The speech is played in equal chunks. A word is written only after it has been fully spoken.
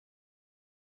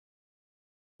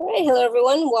All right, hello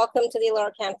everyone. Welcome to the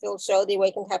alaracanfieldshow, the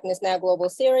Awaken to Happiness Now global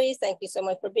series. Thank you so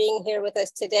much for being here with us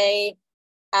today.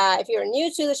 If you're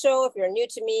new to the show, if you're new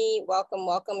to me, welcome,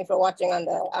 welcome. If you're watching on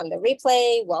the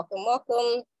replay, welcome,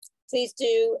 welcome. Please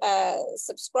do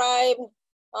subscribe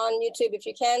on YouTube if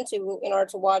you can, in order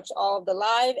to watch all of the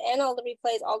live and all the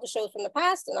replays, all the shows from the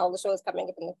past and all the shows coming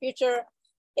up in the future.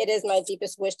 It is my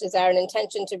deepest wish, desire, and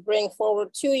intention to bring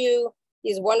forward to you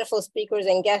these wonderful speakers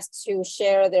and guests who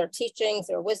share their teachings,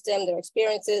 their wisdom, their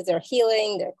experiences, their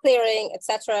healing, their clearing,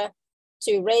 etc.,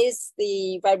 to raise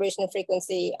the vibration and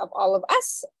frequency of all of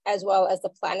us, as well as the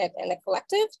planet and the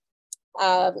collective.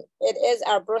 It is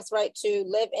our birthright to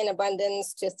live in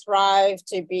abundance, to thrive,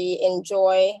 to be in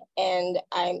joy. And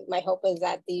my hope is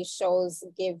that these shows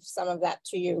give some of that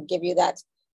to you, give you that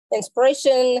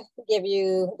inspiration, give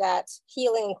you that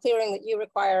healing and clearing that you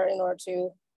require in order to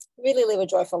really live a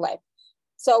joyful life.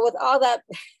 So with all that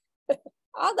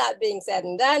being said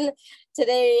and done,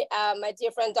 today my dear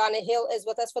friend Donna Hill is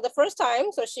with us for the first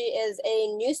time. So she is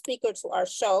a new speaker to our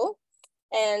show.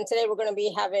 And today we're going to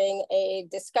be having a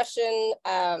discussion,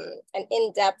 an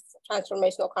in-depth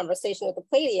transformational conversation with the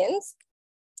Pleiadians,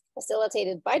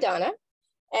 facilitated by Donna.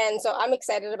 And so I'm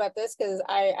excited about this because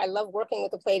I love working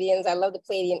with the Pleiadians. I love the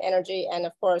Pleiadian energy. And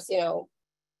of course, you know,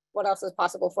 what else is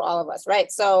possible for all of us,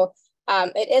 right? So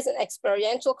it is an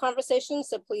experiential conversation,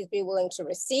 so please be willing to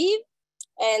receive.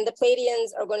 And the Pleiadians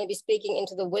are going to be speaking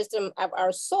into the wisdom of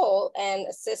our soul and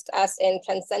assist us in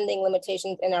transcending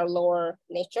limitations in our lower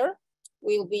nature.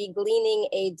 We will be gleaning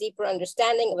a deeper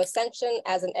understanding of ascension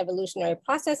as an evolutionary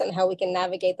process and how we can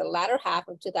navigate the latter half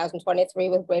of 2023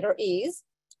 with greater ease.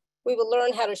 We will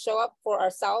learn how to show up for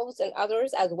ourselves and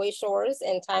others as wayshowers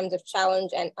in times of challenge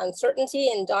and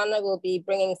uncertainty. And Donna will be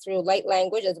bringing through light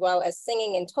language as well as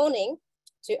singing and toning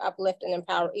to uplift and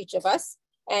empower each of us.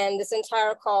 And this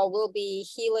entire call will be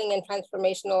healing and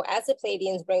transformational as the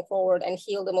Pleiadians bring forward and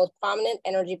heal the most prominent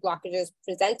energy blockages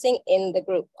presenting in the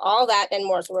group. All that and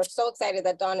more. So we're so excited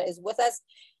that Donna is with us.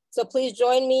 So please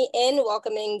join me in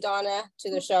welcoming Donna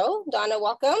to the show. Donna,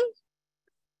 welcome.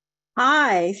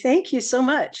 Hi, thank you so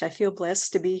much. I feel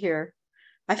blessed to be here.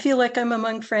 I feel like I'm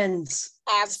among friends.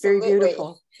 Absolutely. It's very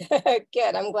beautiful.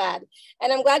 Good, I'm glad.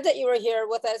 And I'm glad that you were here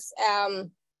with us.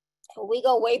 We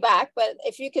go way back, but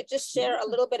if you could just share a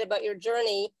little bit about your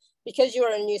journey, because you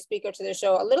are a new speaker to the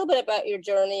show, a little bit about your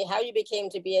journey, how you became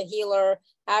to be a healer,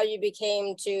 how you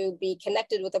became to be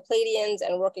connected with the Pleiadians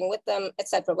and working with them,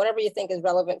 etc. Whatever you think is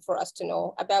relevant for us to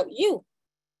know about you.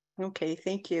 Okay,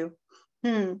 thank you.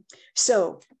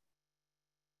 So,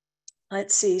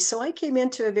 let's see. So I came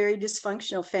into a very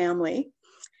dysfunctional family.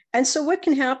 And so what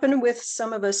can happen with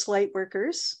some of us light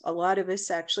workers, a lot of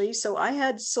us actually. So I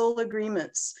had soul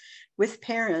agreements with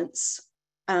parents,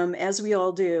 as we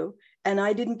all do, and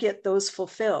I didn't get those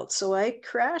fulfilled. So I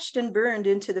crashed and burned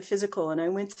into the physical, and I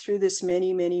went through this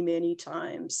many, many, many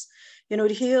times, you know,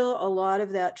 to heal a lot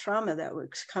of that trauma that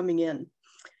was coming in.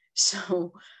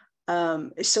 So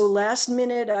last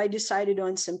minute, I decided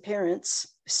on some parents.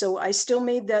 So I still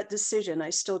made that decision.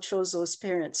 I still chose those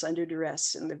parents under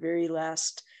duress in the very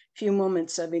last few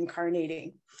moments of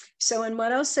incarnating. So, and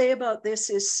what I'll say about this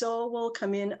is soul will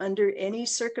come in under any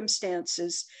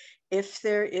circumstances if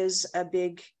there is a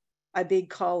big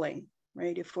calling,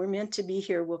 right? If we're meant to be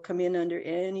here, we'll come in under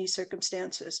any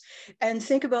circumstances. And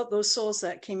think about those souls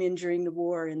that came in during the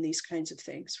war and these kinds of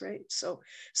things, right? So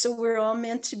we're all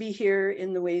meant to be here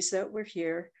in the ways that we're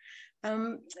here.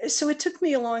 So it took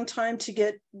me a long time to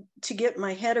get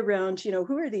my head around, you know,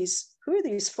 who are these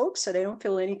folks that I don't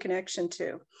feel any connection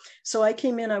to? So I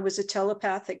came in, I was a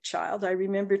telepathic child. I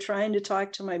remember trying to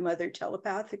talk to my mother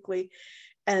telepathically,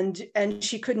 and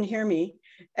she couldn't hear me.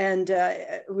 And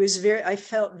I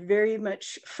felt very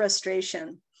much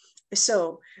frustration.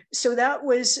 So that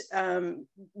was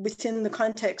within the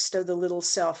context of the little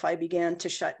self, I began to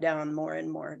shut down more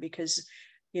and more because,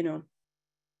 you know,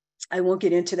 I won't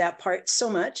get into that part so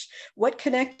much. What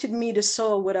connected me to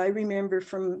soul, what I remember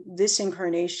from this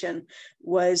incarnation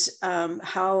was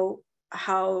how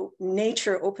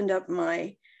nature opened up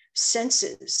my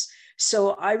senses.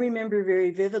 So I remember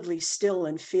very vividly still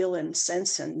and feel and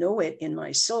sense and know it in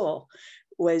my soul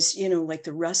was, you know, like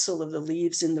the rustle of the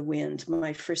leaves in the wind,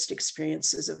 my first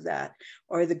experiences of that,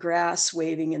 or the grass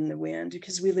waving in the wind,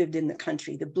 because we lived in the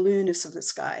country, the blueness of the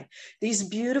sky, these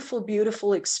beautiful,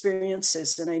 beautiful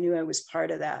experiences. And I knew I was part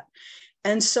of that.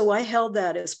 And so I held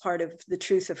that as part of the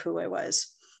truth of who I was.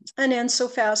 And then so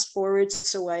fast forward,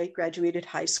 so I graduated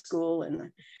high school,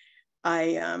 and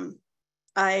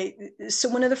so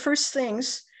one of the first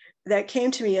things that came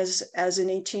to me as an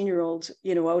 18-year-old,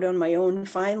 you know, out on my own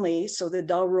finally. So the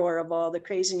dull roar of all the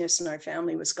craziness in our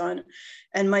family was gone.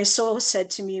 And my soul said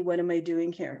to me, what am I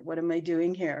doing here? What am I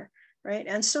doing here? Right.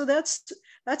 And so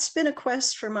that's been a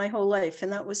quest for my whole life.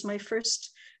 And that was my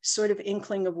first sort of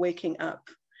inkling of waking up.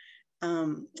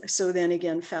 So then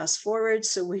again, fast forward.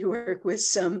 So we work with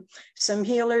some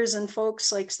healers and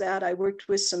folks like that. I worked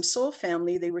with some soul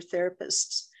family. They were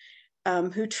therapists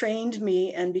who trained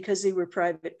me. And because they were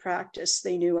private practice,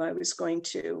 they knew I was going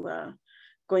to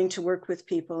work with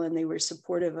people, and they were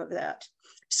supportive of that.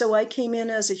 So I came in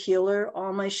as a healer.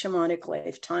 All my shamanic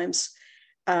lifetimes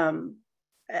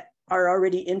are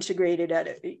already integrated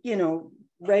at, you know,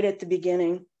 right at the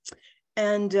beginning.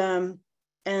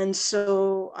 And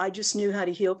so I just knew how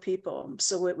to heal people.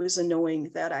 So it was a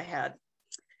knowing that I had.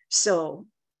 So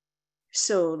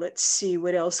let's see,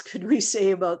 what else could we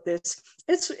say about this?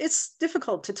 It's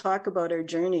difficult to talk about our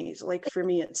journeys. Like for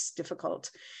me, it's difficult.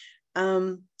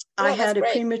 I had a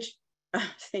premature,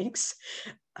 thanks.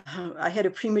 I had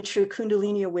a premature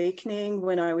Kundalini awakening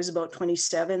when I was about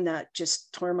 27 that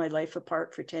just tore my life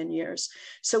apart for 10 years.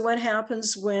 So what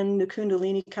happens when the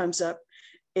Kundalini comes up?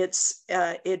 It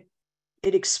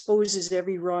exposes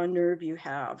every raw nerve you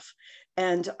have.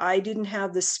 And I didn't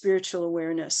have the spiritual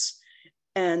awareness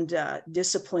and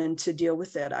discipline to deal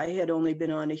with it. I had only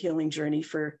been on a healing journey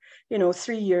for,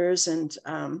 3 years, and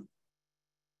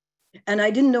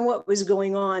I didn't know what was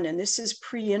going on. And this is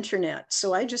pre-internet.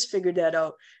 So I just figured that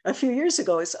out a few years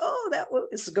ago. That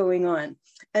was going on.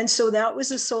 And so that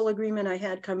was a soul agreement I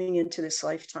had coming into this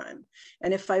lifetime.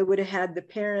 And if I would have had the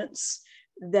parents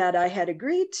that I had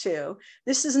agreed to,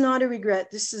 this is not a regret.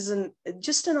 This is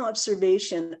just an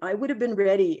observation. I would have been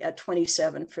ready at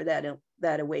 27 for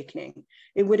that awakening.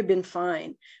 It would have been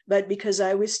fine. But because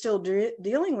I was still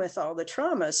dealing with all the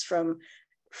traumas from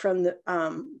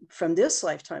this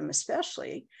lifetime,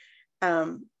 especially,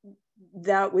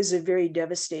 that was a very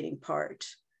devastating part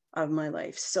of my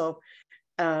life. So,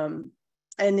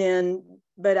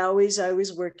 but always I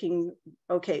was working.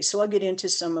 Okay, so I'll get into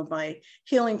some of my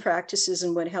healing practices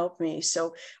and what helped me.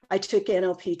 So I took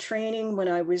NLP training when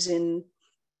I was in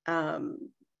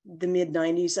the mid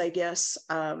 90s, I guess.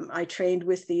 I trained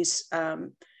with these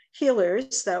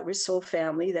healers that were soul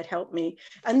family that helped me.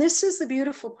 And this is the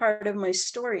beautiful part of my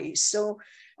story. So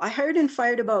I hired and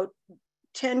fired about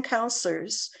 10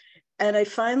 counselors. And I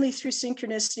finally, through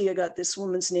synchronicity, I got this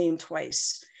woman's name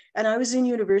twice. And I was in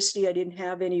university, I didn't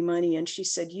have any money. And she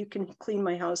said, you can clean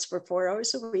my house for 4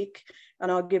 hours a week,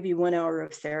 and I'll give you 1 hour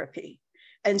of therapy.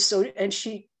 And so,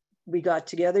 we got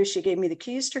together, she gave me the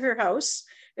keys to her house.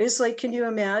 It's like, can you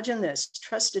imagine this?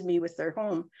 Trusted me with their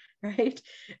home, right?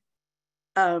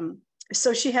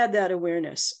 So she had that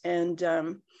awareness, and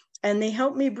they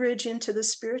helped me bridge into the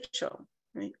spiritual,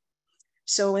 right?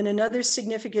 So, and another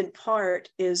significant part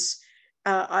is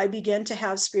I began to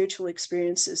have spiritual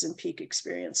experiences and peak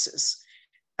experiences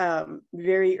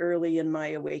very early in my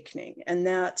awakening. And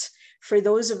that for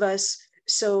those of us,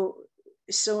 so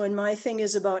and my thing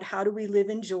is about how do we live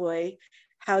in joy?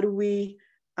 How do we,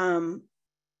 do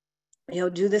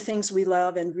the things we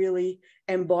love and really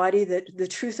embody the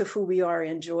truth of who we are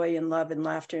in joy and love and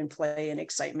laughter and play and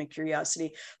excitement,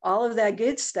 curiosity, all of that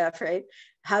good stuff, right?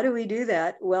 How do we do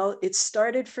that? Well, it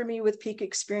started for me with peak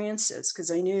experiences,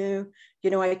 because I knew,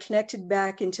 I connected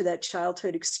back into that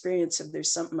childhood experience of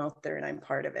there's something out there and I'm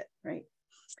part of it, right?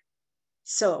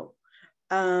 So,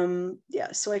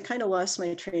 so I kind of lost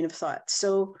my train of thought.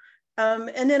 So,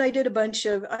 and then I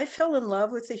fell in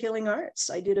love with the healing arts.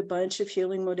 I did a bunch of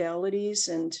healing modalities,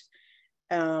 and,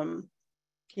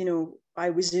 I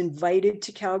was invited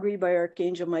to Calgary by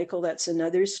Archangel Michael. That's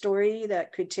another story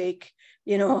that could take,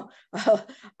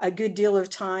 a good deal of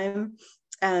time.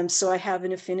 So I have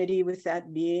an affinity with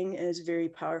that being, and is very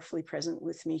powerfully present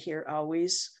with me here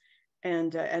always.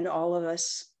 And all of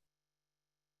us.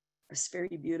 It's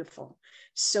very beautiful.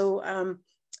 So I'm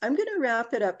going to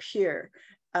wrap it up here.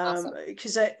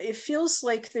 Because it feels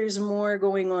like there's more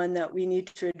going on that we need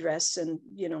to address, and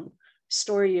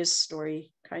story is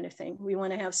story kind of thing. We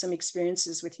want to have some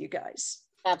experiences with you guys.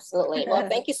 Absolutely. Well,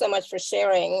 thank you so much for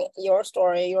sharing your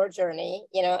story, your journey,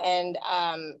 and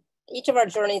each of our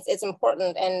journeys is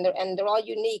important, and they're all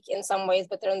unique in some ways,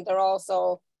 but they're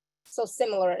also so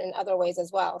similar in other ways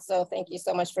as well. So thank you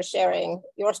so much for sharing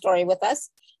your story with us.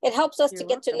 It helps us to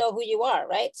get to know who you are,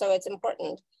 right? So it's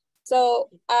important. So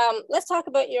let's talk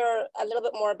about a little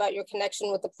bit more about your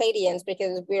connection with the Pleiadians,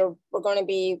 because we're going to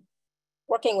be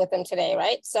working with them today,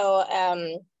 right? So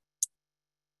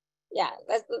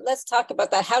let's talk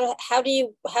about that. How do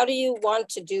you want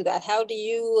to do that? How do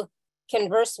you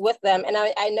converse with them. And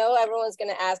I know everyone's going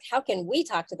to ask, how can we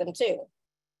talk to them too?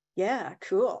 Yeah,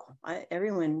 cool.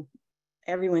 Everyone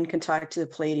can talk to the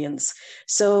Pleiadians.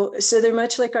 So they're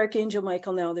much like Archangel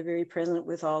Michael now. They're very present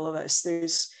with all of us.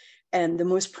 And the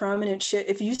most prominent ship,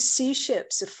 if you see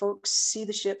ships, if folks see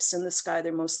the ships in the sky,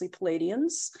 they're mostly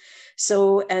Pleiadians.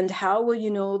 So, and how will you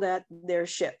know that they're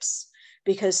ships?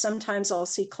 Because sometimes I'll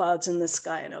see clouds in the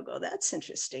sky and I'll go, that's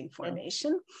interesting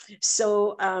formation.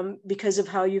 So because of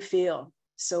how you feel.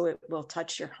 So it will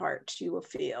touch your heart. You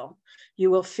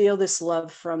will feel this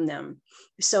love from them.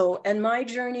 So, and my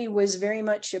journey was very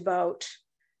much about,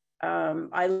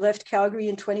 I left Calgary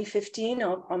in 2015.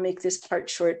 I'll make this part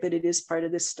short, but it is part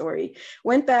of this story.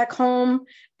 Went back home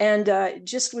and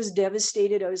just was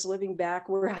devastated. I was living back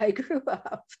where I grew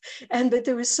up. But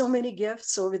there was so many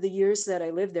gifts over the years that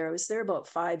I lived there. I was there about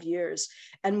 5 years.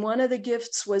 And one of the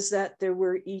gifts was that there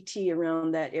were ET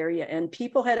around that area, and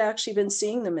people had actually been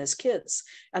seeing them as kids.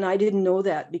 And I didn't know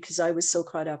that because I was so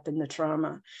caught up in the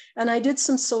trauma. And I did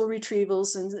some soul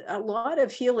retrievals and a lot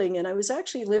of healing. And I was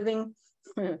actually living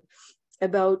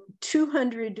about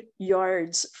 200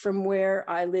 yards from where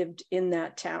I lived in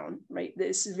that town, right?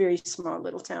 This is a very small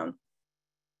little town.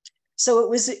 So it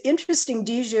was an interesting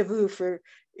déjà vu for,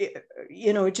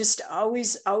 just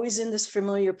always in this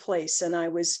familiar place. And I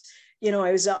was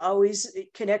always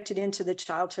connected into the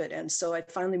childhood. And so I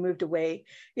finally moved away,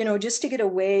 just to get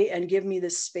away and give me the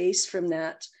space from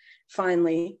that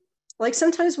finally. Like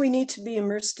sometimes we need to be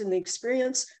immersed in the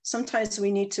experience. Sometimes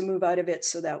we need to move out of it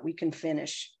so that we can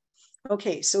finish.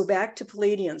 Okay, so back to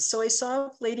Pleiadians. So I saw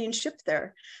a Pleiadian ship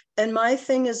there. And my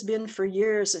thing has been for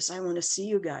years is I want to see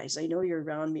you guys. I know you're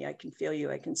around me. I can feel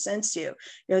you. I can sense you.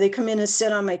 They come in and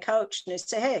sit on my couch and they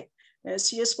say, hey,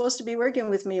 so you're supposed to be working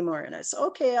with me more. And I said,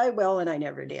 okay, I will. And I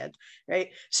never did,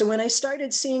 right? So when I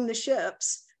started seeing the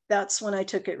ships, that's when I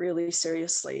took it really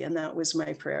seriously. And that was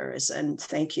my prayer and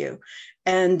thank you.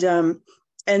 And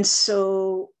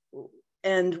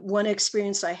one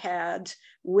experience I had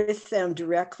with them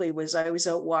directly was I was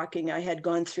out walking. I had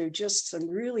gone through just some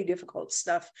really difficult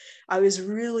stuff. I was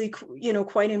really,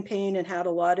 quite in pain and had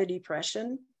a lot of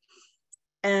depression.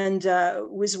 And it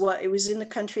was in the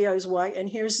country I was walking, and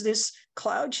here's this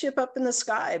cloud ship up in the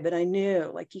sky, but I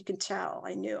knew, like you can tell,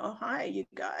 I knew, oh, hi, you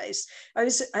guys.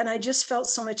 And I just felt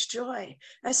so much joy.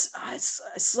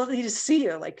 It's lovely to see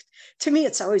you. Like, to me,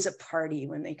 it's always a party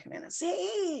when they come in and say,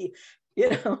 hey,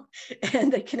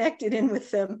 and I connected in with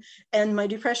them, and my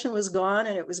depression was gone,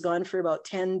 and it was gone for about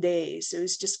 10 days. It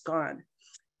was just gone.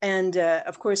 And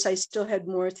of course, I still had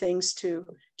more things to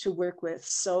work with.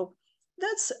 So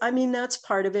that's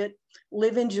part of it.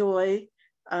 Live in joy,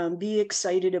 be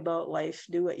excited about life,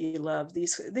 do what you love.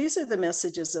 These are the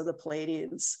messages of the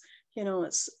Pleiadians.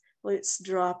 Let's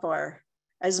drop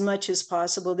as much as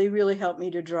possible. They really helped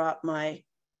me to drop my,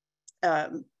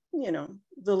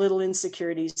 the little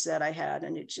insecurities that I had.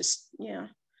 And it just,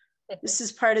 this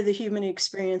is part of the human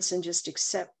experience, and just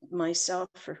accept myself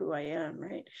for who I am,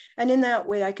 right? And in that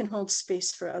way, I can hold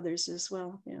space for others as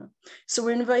well. Yeah. So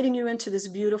we're inviting you into this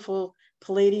beautiful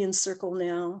Pleiadian circle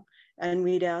now. And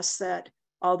we'd ask that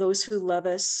all those who love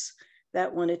us,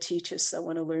 that want to teach us, that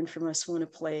want to learn from us, want to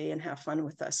play and have fun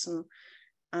with us, and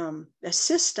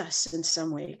assist us in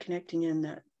some way, connecting in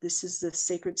that this is the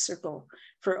sacred circle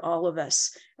for all of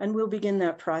us. And we'll begin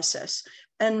that process.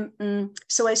 And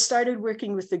so I started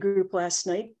working with the group last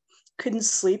night, couldn't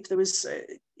sleep. There was,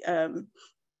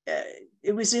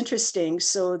 it was interesting.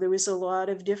 So there was a lot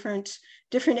of different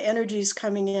energies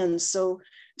coming in. So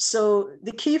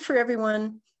the key for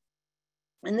everyone,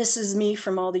 and this is me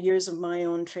from all the years of my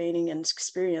own training and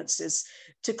experience, is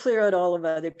to clear out all of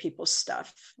other people's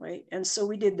stuff, right? And so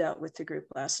we did that with the group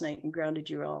last night and grounded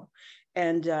you all.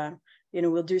 And,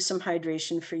 we'll do some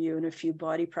hydration for you and a few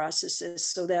body processes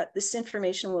so that this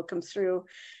information will come through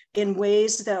in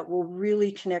ways that will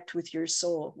really connect with your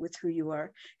soul, with who you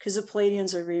are. Because the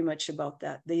Pleiadians are very much about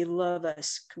that. They love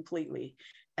us completely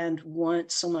and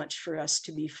want so much for us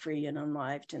to be free and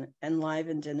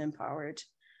enlivened and empowered.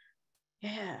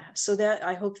 Yeah, so that,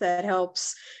 I hope that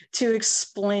helps to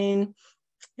explain.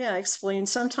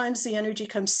 Sometimes the energy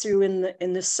comes through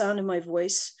in the sound of my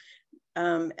voice,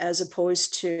 as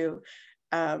opposed to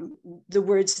the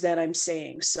words that I'm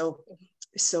saying. So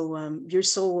your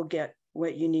soul will get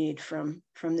what you need from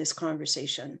this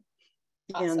conversation.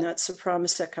 Awesome. And that's a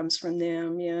promise that comes from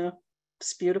them. Yeah,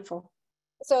 it's beautiful.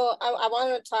 So I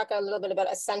want to talk a little bit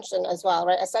about ascension as well,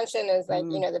 right? Ascension is like,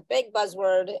 the big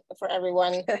buzzword for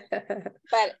everyone,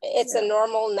 but it's a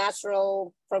normal,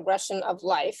 natural progression of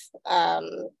life,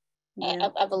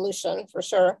 evolution for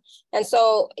sure. And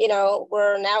so,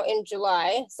 we're now in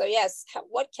July. So yes,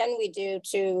 what can we do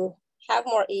to have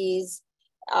more ease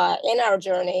in our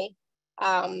journey,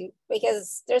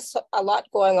 because there's a lot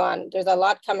going on. There's a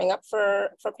lot coming up for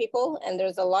people, and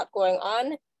there's a lot going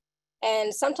on.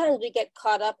 And sometimes we get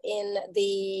caught up in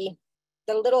the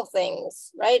little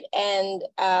things, right? And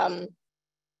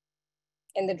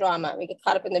in the drama, we get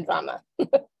caught up in the drama.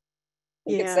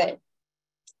 You could say.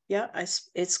 Yeah,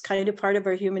 it's kind of part of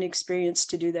our human experience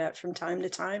to do that from time to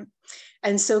time.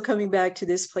 And so coming back to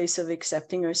this place of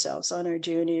accepting ourselves on our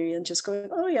journey and just going,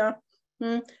 oh yeah,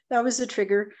 that was a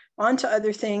trigger, on to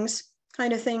other things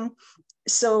kind of thing.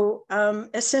 So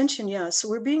ascension, yeah. So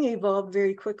we're being evolved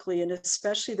very quickly, and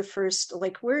especially the first,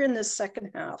 like we're in the second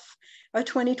half of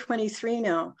 2023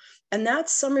 now. And that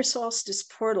summer solstice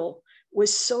portal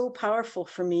was so powerful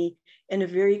for me in a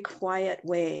very quiet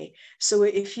way. So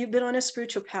if you've been on a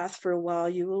spiritual path for a while,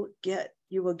 you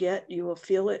will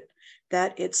feel it,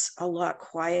 that it's a lot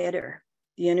quieter.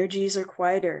 The energies are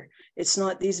quieter. It's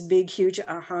not these big, huge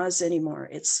ahas anymore.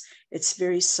 It's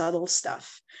very subtle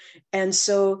stuff. And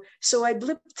so I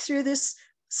blipped through this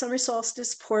summer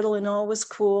solstice portal and all was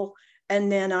cool.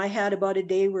 And then I had about a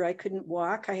day where I couldn't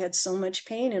walk. I had so much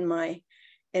pain in my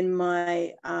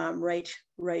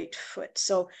right foot.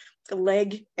 So the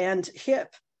leg and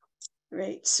hip,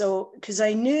 right? So, because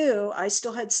I knew I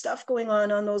still had stuff going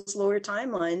on those lower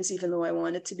timelines, even though I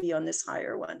wanted to be on this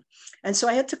higher one. And so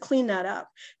I had to clean that up,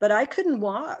 but I couldn't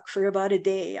walk for about a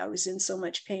day. I was in so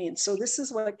much pain. So this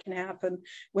is what can happen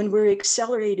when we're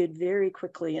accelerated very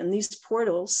quickly. And these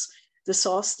portals, the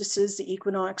solstices, the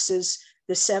equinoxes,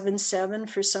 the 7/7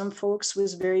 for some folks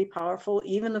was very powerful.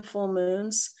 Even the full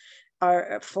moons,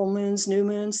 new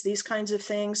moons, these kinds of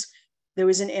things. There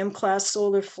was an M-class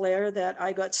solar flare that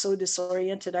I got so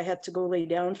disoriented, I had to go lay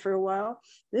down for a while.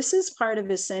 This is part of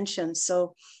ascension.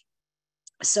 So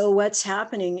what's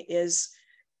happening is,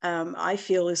 I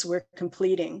feel is we're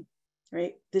completing,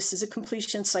 right? This is a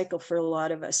completion cycle for a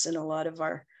lot of us and a lot of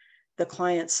the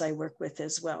clients I work with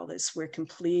as well. Is we're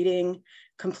completing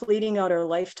out our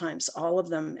lifetimes, all of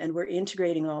them, and we're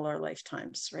integrating all our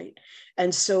lifetimes, right?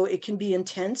 And so it can be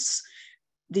intense.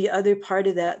 The other part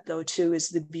of that, though, too, is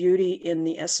the beauty in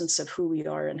the essence of who we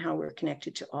are and how we're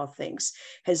connected to all things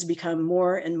has become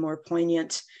more and more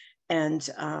poignant and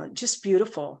just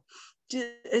beautiful.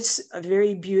 It's a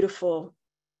very beautiful,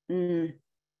 it's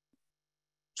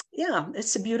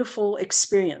a beautiful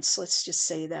experience. Let's just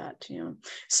say that,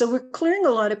 So we're clearing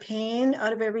a lot of pain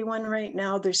out of everyone right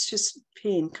now. There's just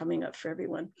pain coming up for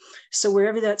everyone. So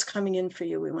wherever that's coming in for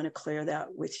you, we want to clear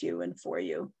that with you and for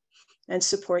you, and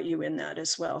support you in that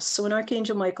as well. So an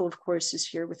Archangel Michael, of course, is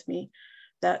here with me.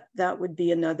 That would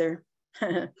be another,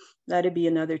 that'd be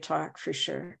another talk for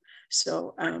sure.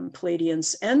 So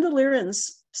Pleiadians and the Lyrans.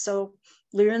 So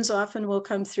Lyrans often will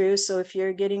come through. So if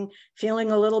you're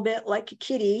feeling a little bit like a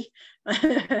kitty,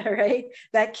 right?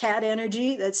 That cat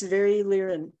energy, that's very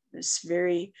Lyran. It's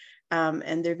very,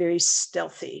 and they're very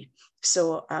stealthy.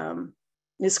 So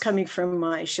it's coming from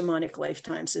my shamanic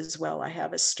lifetimes as well. I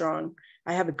have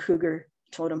a cougar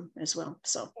totem as well.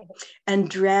 So, and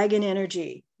dragon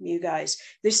energy, you guys,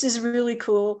 this is really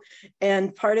cool.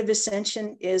 And part of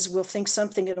ascension is we'll think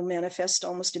something, it'll manifest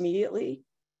almost immediately,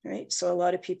 right? So a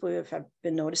lot of people have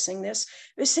been noticing this.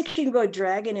 I was thinking about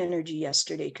dragon energy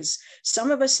yesterday because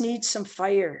some of us need some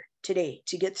fire today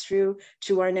to get through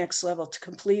to our next level, to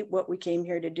complete what we came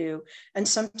here to do. And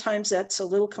sometimes that's a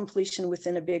little completion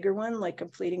within a bigger one, like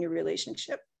completing a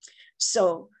relationship.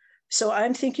 So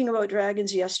I'm thinking about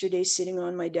dragons yesterday, sitting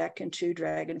on my deck, and 2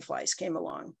 dragonflies came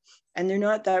along, and they're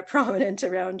not that prominent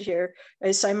around here.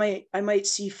 As I might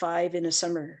see 5 in a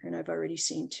summer, and I've already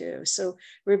seen 2. So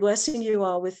we're blessing you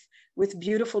all with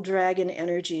beautiful dragon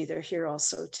energy. They're here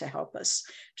also to help us.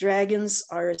 Dragons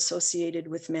are associated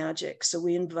with magic. So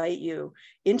we invite you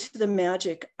into the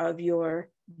magic of your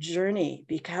journey,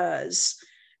 because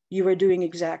you are doing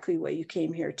exactly what you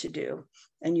came here to do.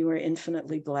 And you are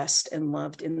infinitely blessed and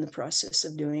loved in the process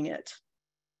of doing it.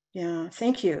 Yeah,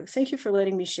 thank you. Thank you for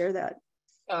letting me share that.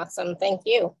 Awesome, thank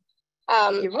you.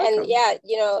 You're welcome. And yeah,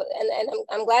 and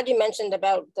I'm glad you mentioned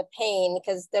about the pain,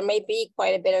 because there may be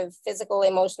quite a bit of physical,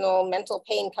 emotional, mental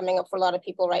pain coming up for a lot of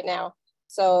people right now.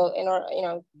 So in order,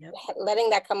 yep,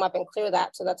 letting that come up and clear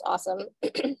that. So that's awesome.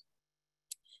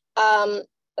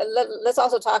 Let's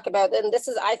also talk about, and this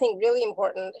is, I think, really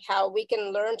important, how we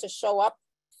can learn to show up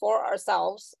for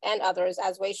ourselves and others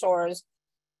as wayshowers,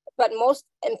 but most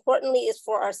importantly is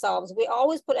for ourselves. We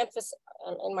always put emphasis,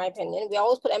 in my opinion, we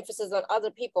always put emphasis on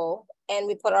other people, and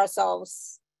we put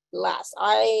ourselves last.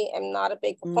 I am not a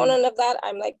big proponent of that.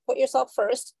 I'm like, put yourself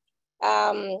first,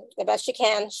 the best you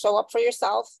can, show up for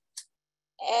yourself,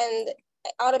 and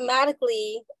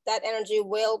automatically that energy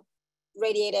will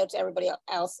radiate out to everybody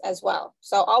else as well.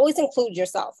 So always include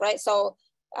yourself, right? So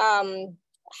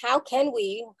how can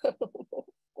we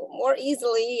more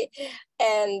easily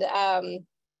and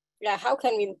yeah, how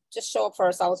can we just show up for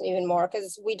ourselves even more?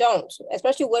 Because we don't,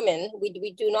 especially women,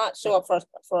 we do not show up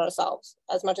for ourselves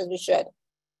as much as we should.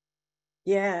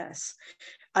 Yes,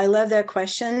 I love that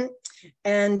question.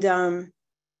 And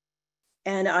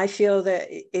I feel that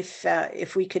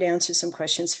if we could answer some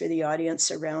questions for the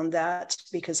audience around that,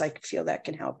 because I feel that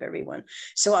can help everyone.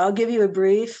 So I'll give you a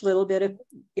brief little bit of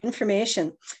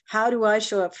information. How do I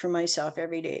show up for myself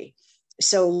every day?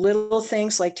 So little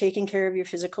things like taking care of your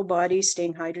physical body,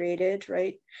 staying hydrated,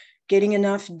 right? Getting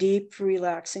enough deep,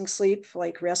 relaxing sleep,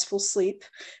 like restful sleep.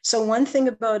 So one thing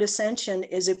about ascension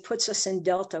is it puts us in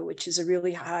delta, which is a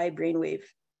really high brainwave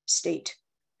state,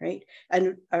 right?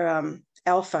 And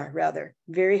alpha, rather,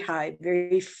 very high,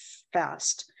 very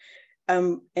fast.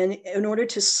 And in order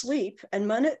to sleep, and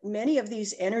many of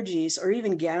these energies, or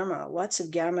even gamma, lots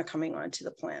of gamma coming onto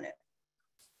the planet.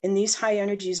 In these high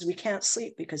energies, we can't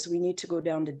sleep because we need to go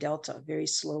down to delta, very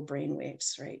slow brain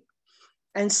waves, right?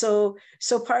 And so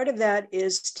part of that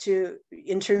is to,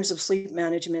 in terms of sleep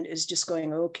management, is just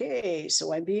going, okay,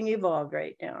 so I'm being evolved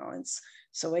right now. And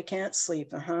so I can't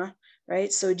sleep,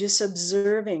 right? So just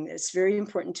observing, it's very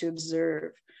important to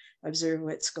observe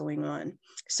what's going on.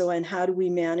 So, and how do we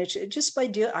manage it? Just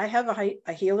by I have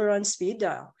a healer on speed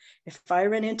dial. If I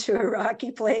run into a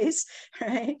rocky place,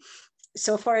 right?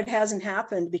 So far it hasn't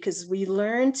happened because we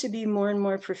learn to be more and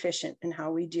more proficient in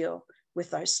how we deal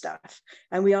with our stuff.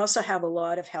 And we also have a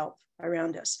lot of help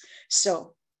around us.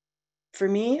 So for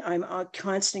me, I'm on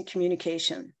constant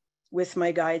communication with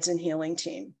my guides and healing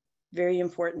team. Very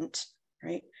important,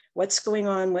 right? What's going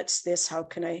on? What's this? How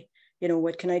can I,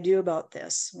 what can I do about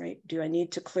this, right? Do I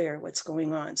need to clear what's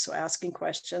going on? So asking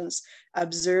questions,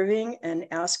 observing and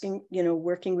asking,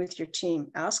 working with your team.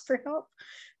 Ask for help.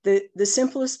 The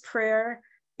simplest prayer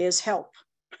is help.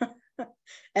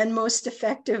 And most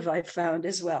effective, I've found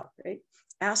as well, right?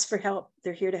 Ask for help.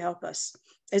 They're here to help us.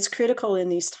 It's critical in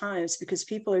these times because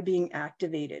people are being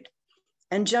activated.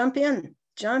 And jump in.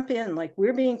 Like,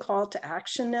 we're being called to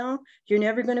action now. You're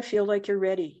never going to feel like you're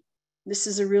ready. This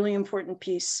is a really important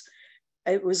piece.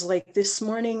 It was like this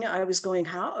morning, I was going,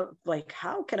 how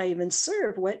can I even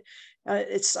serve?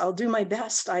 I'll do my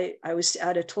best. I was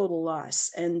at a total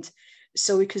loss. And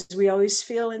so, because we always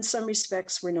feel in some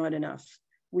respects, we're not enough.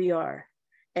 We are.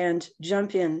 And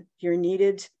jump in, you're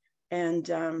needed. And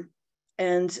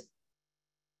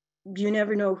you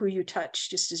never know who you touch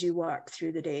just as you walk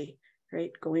through the day,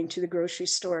 right? Going to the grocery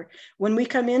store. When we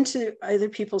come into other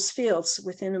people's fields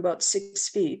within about 6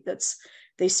 feet,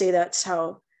 they say that's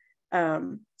how,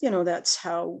 that's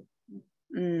how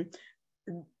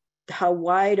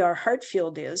wide our heart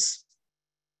field is.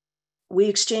 We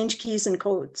exchange keys and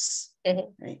codes,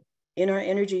 right? In our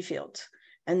energy field.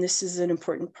 And this is an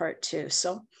important part too.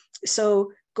 So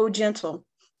go gentle.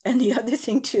 And the other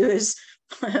thing too is,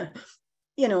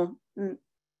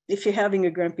 if you're having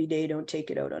a grumpy day, don't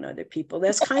take it out on other people.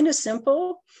 That's kind of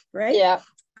simple, right? Yeah.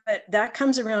 But that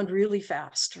comes around really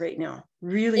fast right now.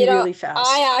 Really fast.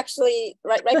 I actually,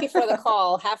 right before the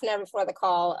call, half an hour before the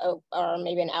call, or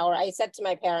maybe an hour, I said to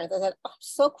my parents, I said, I'm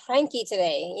so cranky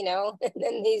today,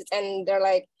 and they're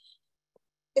like,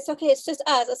 it's okay, it's just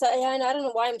us. I said, yeah, and I don't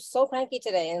know why I'm so cranky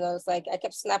today. And I was like, I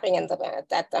kept snapping at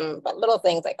them, but little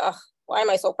things like, oh, why am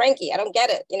I so cranky? I don't get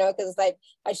it, because like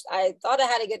I thought I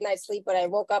had a good night's sleep, but I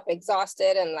woke up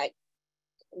exhausted and like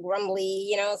grumbly,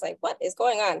 it's like, what is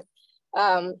going on?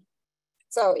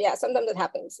 So yeah, sometimes it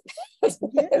happens.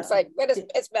 Yeah. It's like, but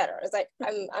it's better. It's like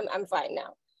I'm fine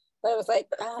now. But it was like,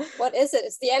 what is it?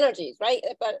 It's the energies, right?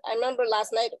 But I remember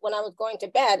last night when I was going to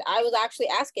bed, I was actually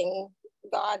asking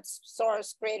God's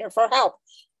source, creator, for help,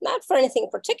 not for anything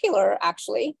particular,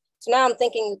 actually. So now I'm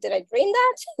thinking, did I dream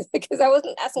that? Because I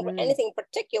wasn't asking for anything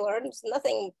particular. There's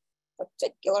nothing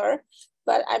particular,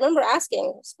 but I remember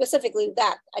asking specifically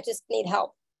that I just need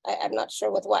help. I'm not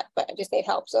sure with what, but I just need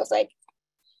help. So it's like,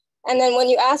 and then when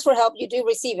you ask for help, you do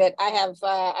receive it. I have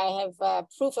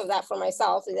proof of that for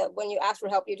myself, that when you ask for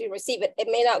help, you do receive it. It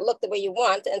may not look the way you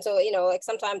want. And so, like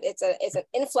sometimes it's an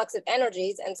influx of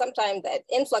energies, and sometimes that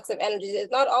influx of energies is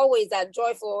not always that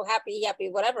joyful, happy,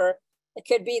 whatever. It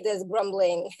could be this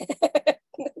grumbling.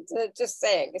 Just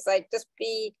saying, it's like, just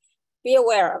be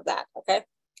aware of that. Okay.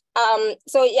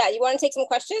 So yeah, you want to take some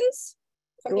questions?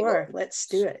 Sure, let's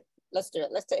do it. Let's do it.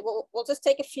 We'll just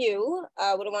take a few.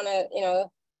 We don't want to,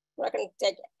 we're not going to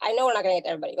take, I know we're not going to get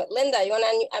everybody, but Linda, you want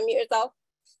to unmute yourself?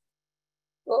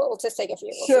 We'll just take a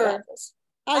few. We'll sure.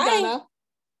 Hi, Donna.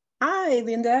 Hi,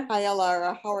 Linda. Hi,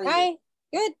 Alara. How are you? Hi,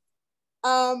 good.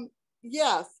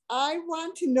 Yes, I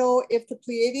want to know if the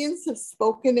Pleiadians have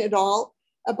spoken at all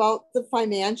about the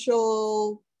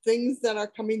financial things that are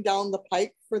coming down the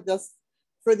pike for this,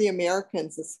 for the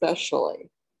Americans especially.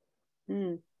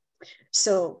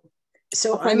 So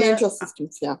financial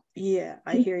systems, yeah. Yeah,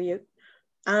 I hear you.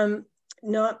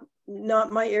 Not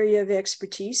my area of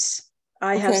expertise.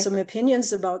 I have some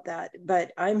opinions about that,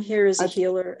 but I'm here as a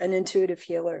healer, an intuitive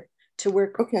healer, to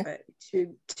work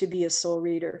to be a soul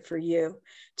reader for you,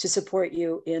 to support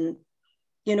you in,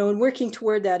 you know, in working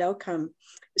toward that outcome.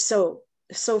 So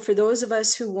for those of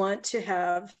us who want to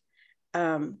have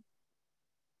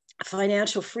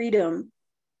financial freedom,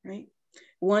 right,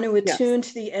 want to attune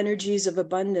to the energies of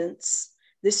abundance,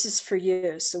 this is for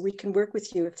you. So we can work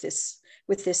with you with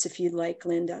this if you'd like,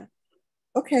 Linda.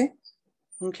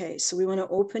 Okay, so we want to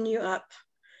open you up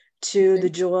to the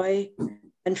joy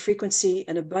and frequency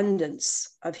and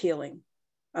abundance of healing.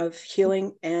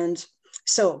 And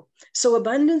so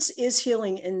abundance is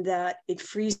healing in that it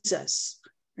frees us,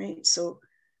 right? So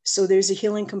there's a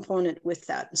healing component with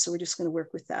that. And so we're just going to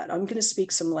work with that. I'm going to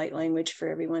speak some light language for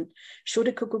everyone. So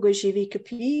those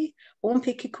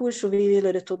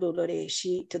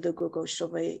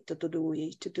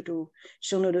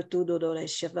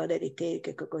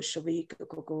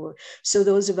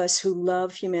of us who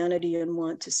love humanity and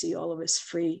want to see all of us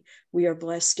free, we are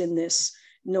blessed in this,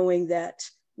 knowing that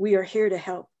we are here to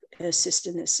help and assist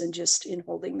in this, and just in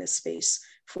holding this space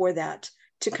for that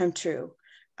to come true.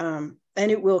 And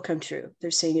it will come true.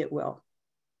 They're saying it will.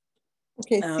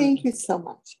 Okay, thank you so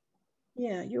much.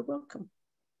 Yeah, you're welcome.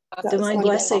 Divine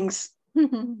blessings.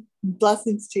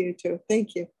 Blessings to you too.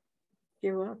 Thank you.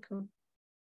 You're welcome.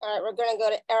 All right, we're going to go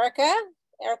to Erica.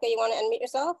 Erica, you want to unmute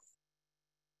yourself?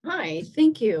 Hi,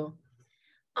 thank you.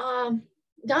 Donna,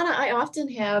 I often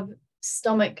have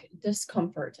stomach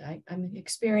discomfort. I'm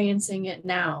experiencing it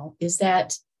now. Is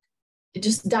that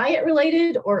just diet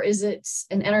related, or is it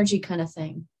an energy kind of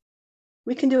thing?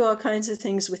 We can do all kinds of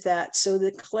things with that. So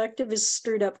the collective is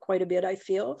stirred up quite a bit, I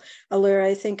feel. Alara,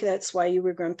 I think that's why you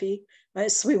were grumpy.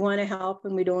 So we want to help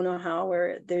and we don't know how,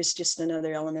 or there's just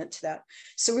another element to that.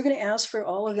 So we're going to ask for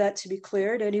all of that to be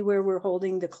cleared. Anywhere we're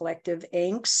holding the collective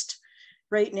angst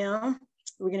right now,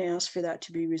 we're going to ask for that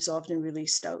to be resolved and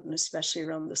released out, and especially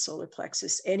around the solar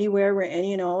plexus. Anywhere where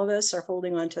any and all of us are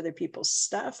holding on to other people's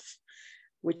stuff,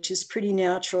 which is pretty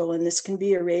natural. And this can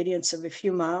be a radiance of a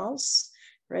few miles,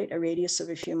 right? A radius of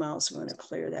a few miles. We want to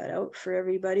clear that out for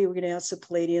everybody. We're going to ask the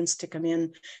Pleiadians to come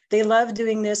in. They love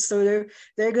doing this. So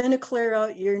they're going to clear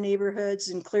out your neighborhoods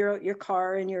and clear out your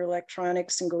car and your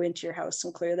electronics and go into your house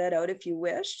and clear that out if you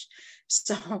wish.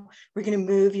 So we're going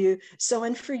to move you. So,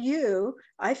 and for you,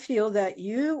 I feel that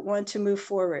you want to move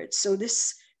forward. So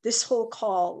this whole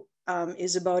call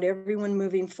is about everyone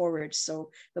moving forward.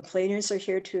 So the Pleiadians are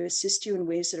here to assist you in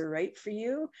ways that are right for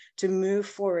you to move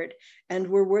forward. And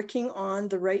we're working on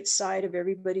the right side of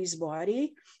everybody's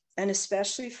body, and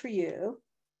especially for you.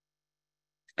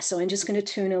 So I'm just going to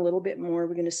tune a little bit more.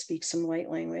 We're going to speak some light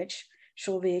language.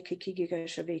 We're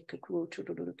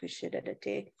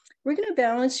going to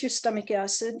balance your stomach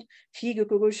acid. So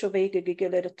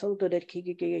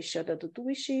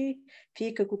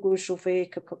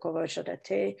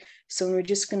we're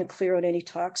just going to clear out any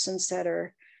toxins that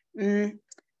are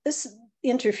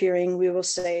interfering, we will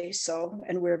say so,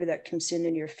 and wherever that comes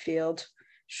in your field.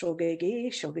 We're going to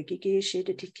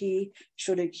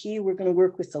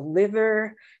work with the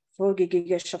liver.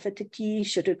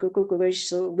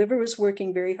 So liver was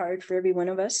working very hard for every one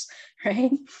of us,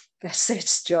 right? That's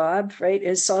its job, right?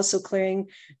 It's also clearing.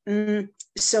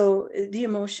 So the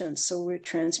emotions. So we're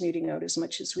transmuting out as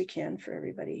much as we can for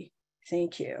everybody.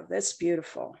 Thank you. That's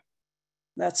beautiful.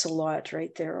 That's a lot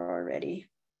right there already.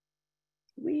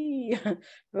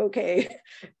 Okay.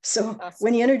 So awesome.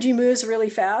 When the energy moves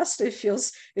really fast,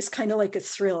 it's kind of like a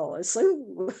thrill. It's like,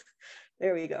 ooh,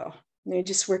 there we go. And you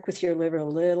just work with your liver a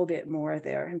little bit more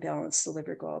there and balance the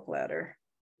liver gallbladder.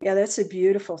 Yeah, that's a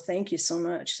beautiful, thank you so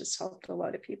much. It's helped a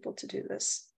lot of people to do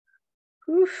this.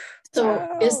 Oof, so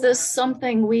wow. Is this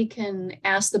something we can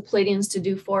ask the Pleiadians to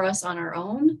do for us on our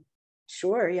own?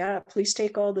 Sure, yeah. Please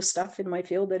take all the stuff in my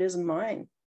field that isn't mine.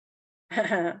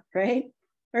 Right?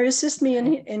 Or assist me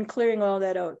in clearing all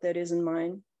that out that isn't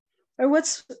mine. Or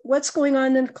what's going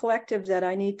on in the collective that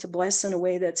I need to bless in a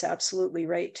way that's absolutely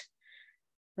right.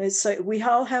 It's like we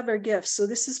all have our gifts. So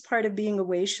this is part of being a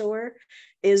wayshower,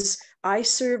 is I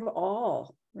serve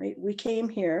all, right? We came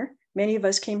here, many of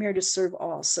us came here to serve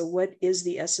all. So what is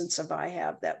the essence of I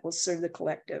have that will serve the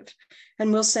collective?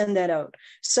 And we'll send that out.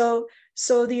 So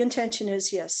the intention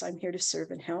is, yes, I'm here to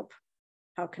serve and help.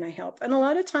 How can I help? And a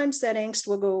lot of times that angst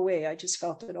will go away. I just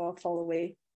felt it all fall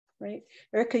away right?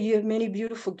 Erica, you have many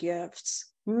beautiful gifts.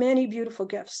 Many beautiful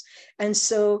gifts. And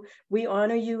so we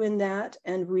honor you in that,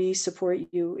 and we support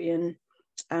you in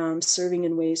serving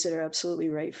in ways that are absolutely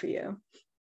right for you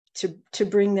to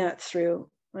bring that through.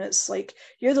 It's like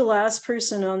you're the last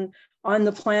person on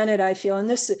the planet, I feel, and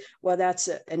this, well, that's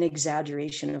an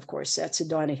exaggeration, of course. That's a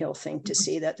Donna Hill thing to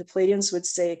say, that the Pleiadians would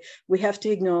say, we have to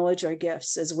acknowledge our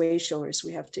gifts as wayshowers.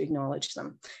 We have to acknowledge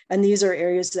them. And these are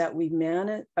areas that we've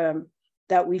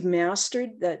mastered,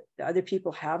 that other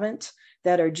people haven't,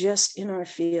 that are just in our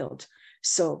field.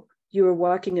 So you are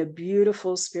walking a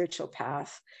beautiful spiritual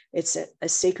path. It's a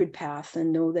sacred path,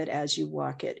 and know that as you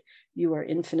walk it, you are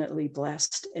infinitely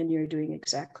blessed, and you're doing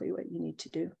exactly what you need to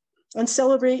do. And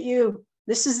celebrate you.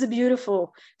 This is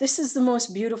the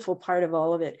most beautiful part of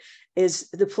all of it, is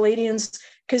the Pleiadians,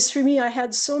 because for me, I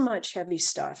had so much heavy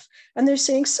stuff, and they're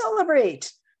saying,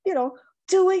 celebrate,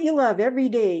 do what you love every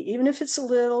day, even if it's a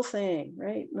little thing,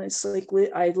 right? And it's like,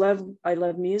 I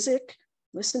love music.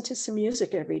 Listen to some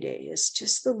music every day. It's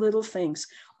just the little things.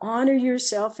 Honor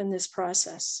yourself in this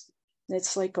process.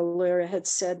 It's like Alara had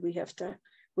said, we have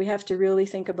to really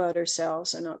think about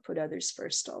ourselves and not put others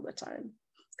first all the time.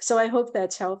 So I hope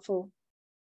that's helpful.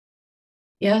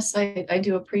 Yes, I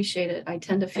do appreciate it. I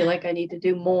tend to feel like I need to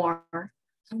do more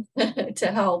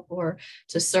to help or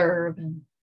to serve, and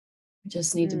I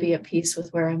just need to be at peace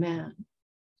with where I'm at.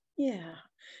 Yeah.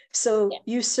 So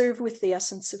you serve with the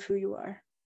essence of who you are.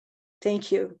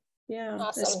 Thank you. Yeah,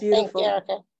 Awesome. that's beautiful. Thank you,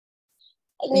 Erica.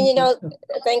 And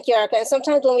thank you, Erica. And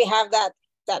sometimes when we have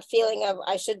that feeling of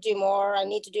I should do more, I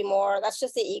need to do more, that's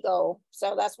just the ego.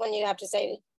 So that's when you have to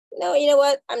say, no, you know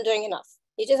what? I'm doing enough.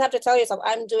 You just have to tell yourself,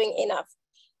 I'm doing enough,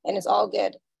 and it's all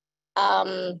good.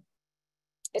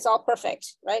 It's all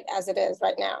perfect, right? As it is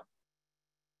right now.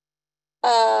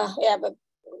 Yeah, but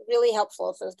really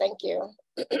helpful. So thank you.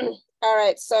 All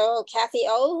right. So Kathy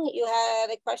O, you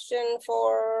had a question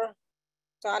for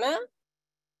Donna?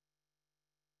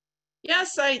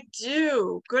 Yes, I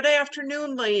do. Good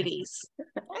afternoon, ladies.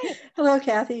 Hello,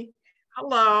 Kathy.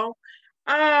 Hello.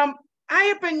 I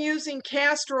have been using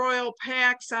castor oil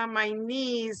packs on my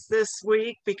knees this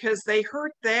week because they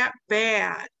hurt that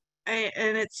bad.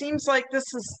 And it seems like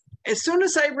this is, as soon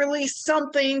as I release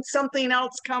something, something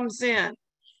else comes in.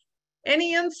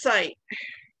 Any insight?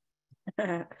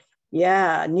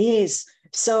 Yeah, knees.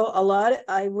 So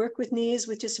I work with knees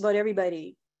with just about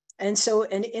everybody. And so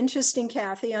an interesting,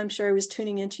 Kathy, I'm sure I was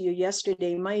tuning into you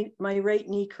yesterday, my right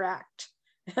knee cracked.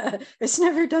 It's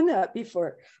never done that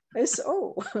before.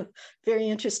 Very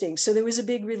interesting. So there was a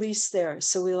big release there.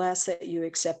 So we'll ask that you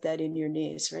accept that in your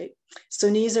knees, right? So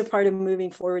knees are part of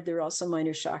moving forward. They're also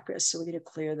minor chakras. So we're going to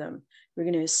clear them. We're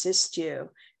going to assist you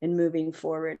in moving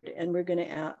forward. And what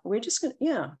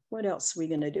else are we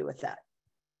going to do with that?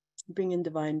 Bring in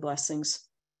divine blessings.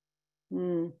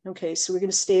 Okay, so we're going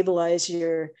to stabilize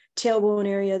your tailbone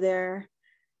area there.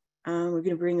 We're going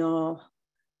to bring all.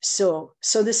 So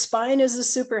the spine is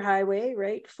the superhighway,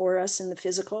 right, for us in the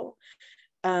physical.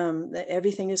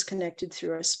 Everything is connected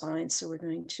through our spine. So we're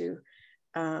going to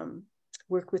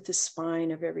work with the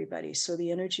spine of everybody. So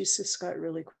the energies just got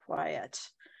really quiet.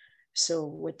 So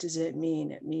what does it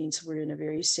mean? It means we're in a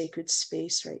very sacred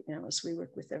space right now as we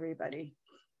work with everybody,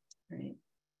 right?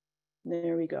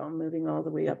 There we go, moving all the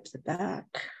way up the back.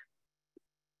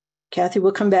 Kathy,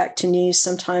 we'll come back to knees.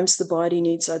 Sometimes the body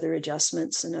needs other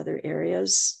adjustments in other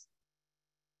areas.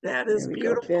 That is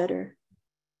beautiful. Better.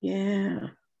 Yeah.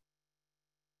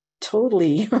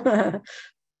 Totally.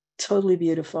 Totally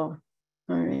beautiful.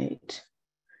 All right.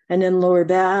 And then lower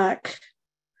back.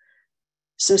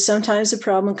 So sometimes the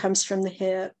problem comes from the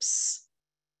hips.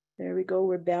 There we go.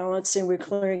 We're balancing. We're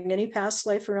clearing any past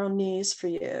life around knees for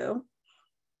you.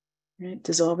 Right?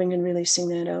 Dissolving and releasing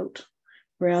that out.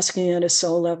 We're asking at a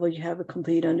soul level, you have a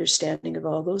complete understanding of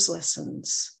all those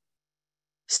lessons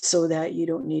so that you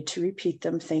don't need to repeat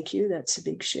them. Thank you. That's a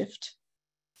big shift.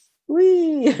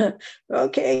 Whee!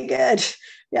 Okay, good.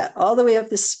 Yeah, all the way up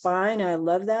the spine. I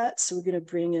love that. So we're going to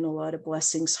bring in a lot of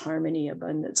blessings, harmony,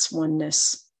 abundance,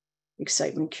 oneness,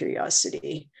 excitement,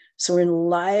 curiosity. So we're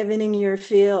enlivening your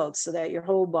field so that your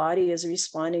whole body is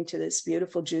responding to this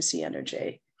beautiful, juicy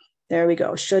energy. There we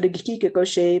go. So we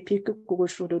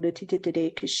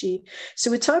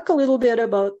talk a little bit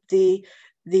about the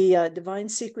divine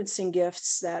sequencing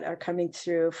gifts that are coming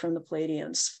through from the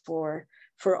Pleiadians for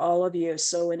all of you.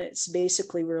 So, and it's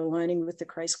basically we're aligning with the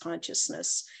Christ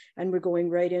consciousness and we're going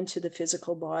right into the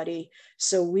physical body.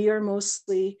 So we are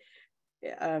mostly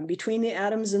between the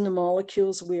atoms and the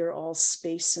molecules, we are all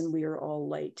space and we are all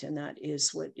light. And that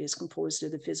is what is composed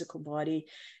of the physical body.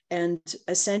 And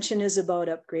ascension is about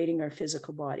upgrading our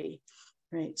physical body.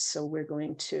 right? So we're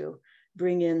going to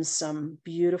bring in some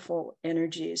beautiful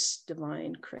energies,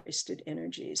 divine Christed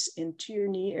energies into your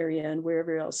knee area and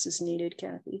wherever else is needed,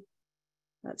 Kathy.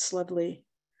 That's lovely.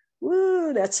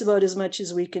 Woo, that's about as much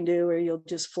as we can do, or you'll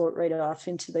just float right off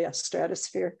into the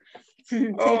stratosphere.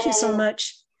 Thank you so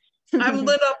much. I'm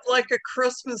lit up like a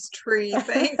Christmas tree.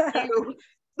 Thank you.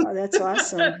 Oh, that's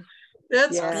awesome.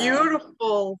 That's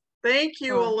beautiful. Thank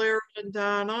you, Oh. Alara and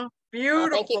Donna.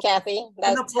 Beautiful. Thank you, Kathy.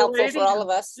 That's helpful for all of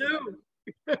us.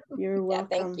 You're welcome. Yeah,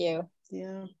 thank you.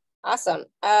 Yeah. Awesome.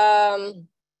 1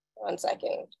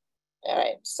 second. All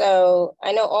right. So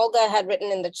I know Olga had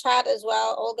written in the chat as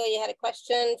well. Olga, you had a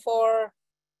question for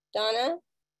Donna?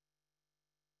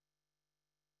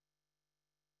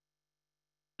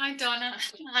 Hi, Donna.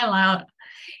 Hello.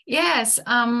 Yes,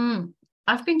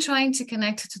 I've been trying to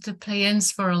connect to the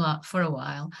Pleiadians for a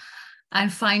while,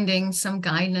 and finding some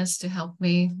guidance to help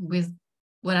me with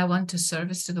what I want to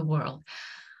service to the world.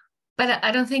 But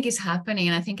I don't think it's happening,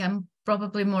 and I think I'm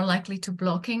probably more likely to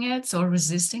blocking it or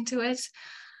resisting to it.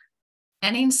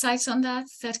 Any insights on that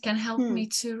can help me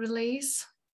to release?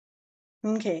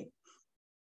 Okay.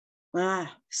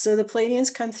 So the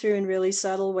Pleiadians come through in really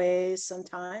subtle ways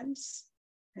sometimes.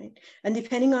 Right? And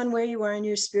depending on where you are in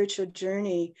your spiritual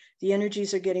journey, the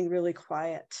energies are getting really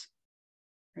quiet,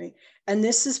 right? And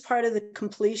this is part of the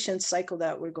completion cycle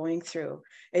that we're going through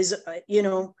is,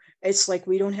 it's like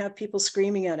we don't have people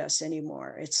screaming at us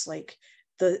anymore. It's like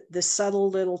the subtle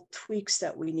little tweaks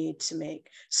that we need to make.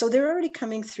 So they're already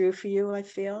coming through for you, I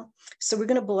feel. So we're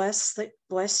going to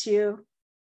bless you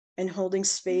and holding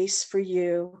space for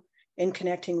you and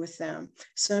connecting with them.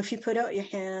 So if you put out your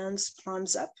hands,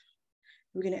 palms up,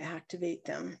 we're going to activate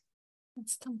them.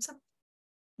 That's thumbs up.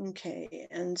 Okay,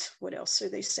 and what else are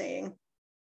they saying?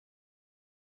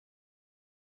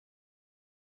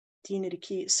 Dina the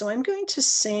key. So I'm going to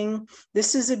sing.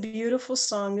 This is a beautiful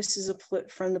song. This is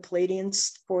from the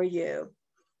Pleiadians for you.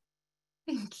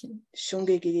 Thank you.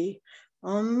 Shungegi.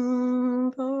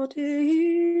 Ambadeyo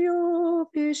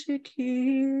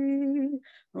bishiki,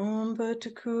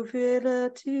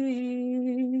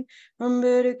 ambatakuvelati,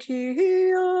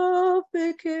 ambatakiyo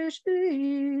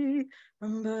bekeshi,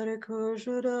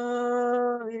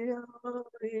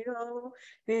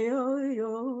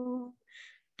 ambatakoshadayo.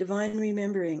 Divine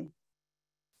remembering.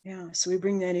 Yeah, so we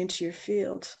bring that into your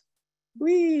field.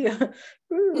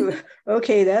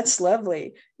 Okay, that's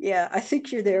lovely. Yeah, I think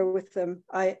you're there with them.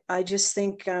 I just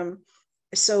think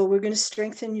so we're going to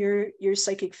strengthen your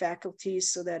psychic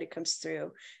faculties so that it comes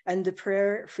through. And the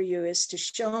prayer for you is to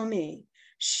show me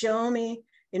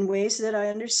in ways that I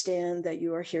understand that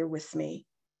you are here with me.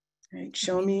 Right?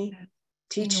 Show me,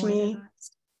 teach me.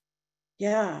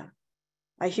 Yeah,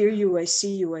 I hear you, I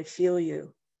see you, I feel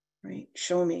you. Right?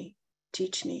 Show me,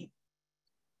 teach me.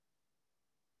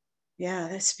 Yeah,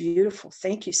 that's beautiful.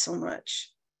 Thank you so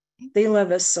much. They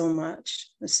love us so much.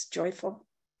 It's joyful.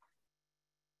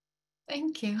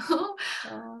 Thank you.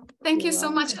 Thank you so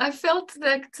much. I felt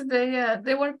that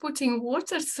they were putting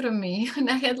water through me and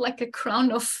I had like a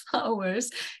crown of flowers.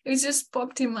 It just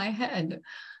popped in my head.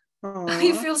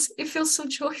 It feels so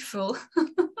joyful.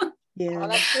 Yeah,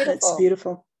 that's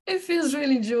beautiful. It feels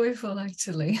really joyful,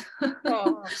 actually.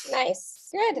 Oh, nice.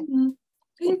 Good.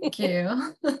 Thank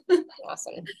you.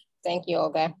 Awesome. Thank you,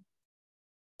 Olga.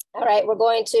 All right, we're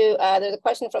going to, there's a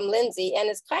question from Lindsay, and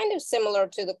it's kind of similar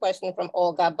to the question from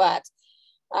Olga, but,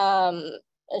 and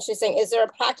she's saying, is there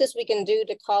a practice we can do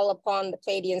to call upon the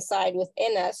Pleiadian side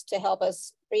within us to help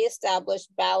us reestablish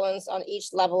balance on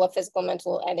each level of physical,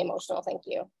 mental, and emotional? Thank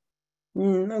you.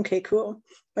 Okay, cool.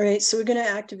 All right, so we're going to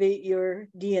activate your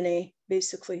DNA,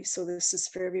 basically. So this is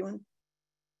for everyone.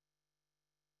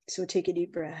 So take a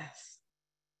deep breath.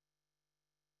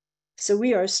 So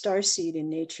we are starseed in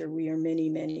nature. We are many,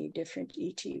 many different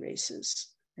ET races.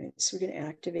 Right? So we're going to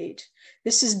activate.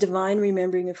 This is divine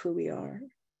remembering of who we are.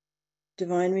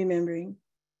 Divine remembering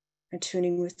and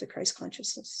tuning with the Christ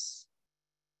consciousness.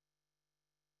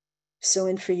 So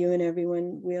in for you and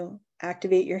everyone, we'll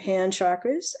activate your hand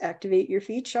chakras, activate your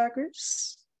feet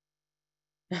chakras.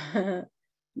 There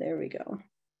we go.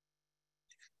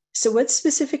 So what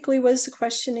specifically was the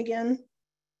question again?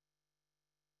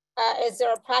 Is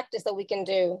there a practice that we can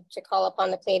do to call upon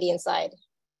the Pleiadian side?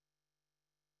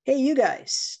 Hey, you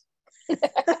guys.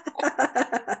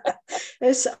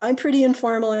 I'm pretty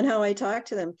informal in how I talk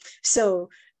to them. So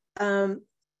an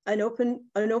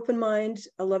open mind,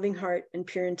 a loving heart, and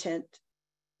pure intent.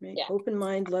 Right? Yeah. Open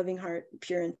mind, loving heart,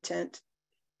 pure intent.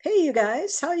 Hey, you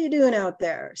guys, how you doing out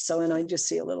there? So, and I just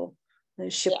see a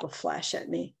ship will flash at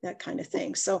me, that kind of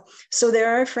thing. So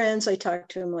they're our friends. I talk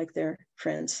to them like they're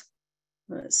friends.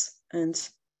 And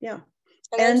yeah,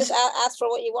 And then just ask for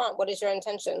what you want. What is your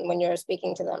intention when you're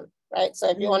speaking to them, right? So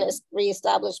if you want to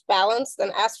reestablish balance,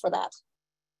 then ask for that.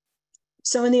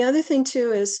 So, and the other thing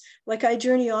too is, like, I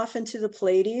journey off into the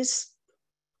Pleiades.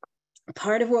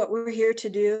 Part of what we're here to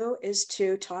do is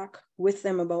to talk with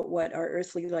them about what our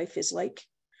earthly life is like,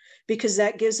 because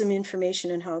that gives them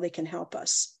information on how they can help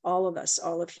us, all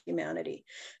of humanity.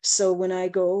 So when I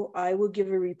go, I will give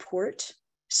a report.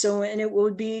 So, and it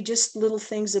will be just little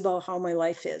things about how my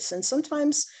life is. And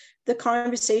sometimes the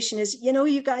conversation is, you know,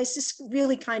 you guys, this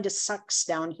really kind of sucks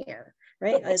down here,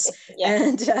 right?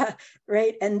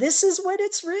 Right. And this is what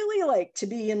it's really like to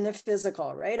be in the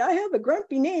physical, right? I have a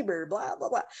grumpy neighbor, blah, blah,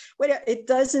 blah. It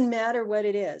doesn't matter what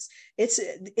it is.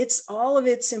 It's all of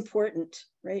it's important,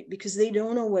 right? Because they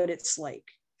don't know what it's like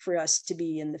for us to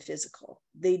be in the physical.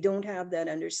 They don't have that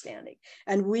understanding.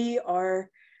 And we are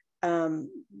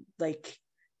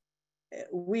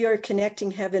we are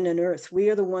connecting heaven and earth. We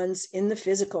are the ones in the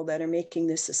physical that are making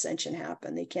this ascension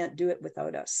happen. They can't do it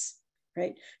without us,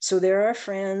 right? So they're our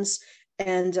friends,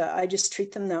 and I just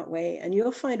treat them that way. And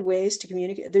you'll find ways to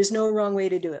communicate. There's no wrong way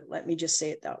to do it. Let me just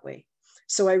say it that way.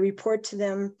 So I report to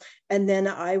them, and then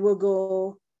I will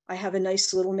go. I have a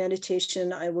nice little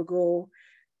meditation. I will go,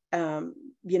 when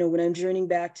I'm journeying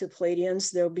back to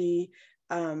Pleiadians, there'll be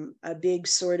a big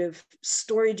sort of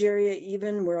storage area,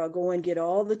 even, where I'll go and get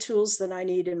all the tools that I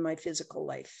need in my physical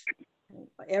life,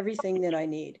 everything that I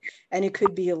need. And it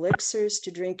could be elixirs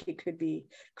to drink, it could be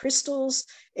crystals,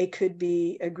 it could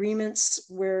be agreements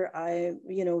where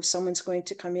someone's going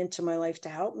to come into my life to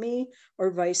help me,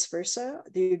 or vice versa.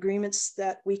 The agreements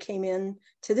that we came in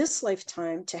to this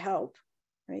lifetime to help,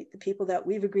 right? The people that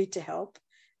we've agreed to help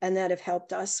and that have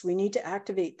helped us, we need to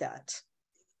activate that.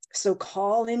 So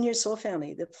call in your soul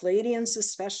family, the Pleiadians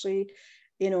especially,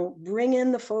 bring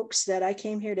in the folks that I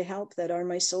came here to help that are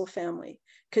my soul family.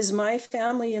 Because my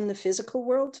family in the physical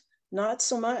world, not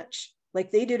so much.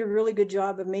 Like, they did a really good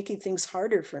job of making things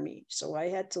harder for me. So I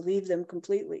had to leave them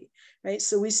completely, right?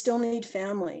 So we still need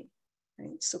family,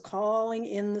 right? So calling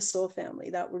in the soul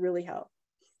family, that would really help.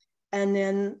 And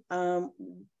then,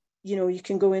 you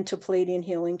can go into Pleiadian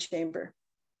healing chamber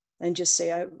and just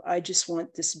say, I just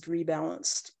want this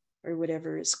rebalanced, or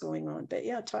whatever is going on. But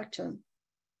yeah, talk to them.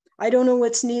 I don't know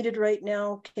what's needed right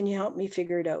now. Can you help me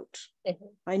figure it out? Mm-hmm.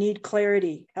 I need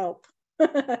clarity, help,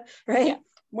 right? Yeah.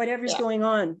 Whatever's going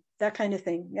on, that kind of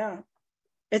thing. Yeah.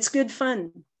 It's good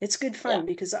fun. It's good fun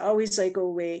because always I go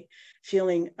away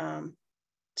feeling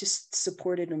just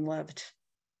supported and loved.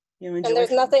 And there's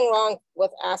nothing wrong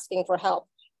with asking for help.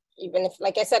 Even if,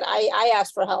 like I said, I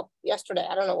asked for help yesterday.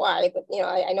 I don't know why, but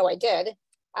I know I did.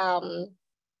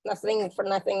 Nothing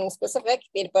specific,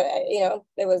 but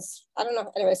it was, I don't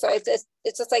know. Anyway, so it's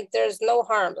just like, there's no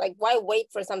harm. Like, why wait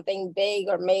for something big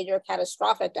or major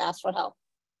catastrophic to ask for help?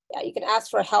 Yeah, you can ask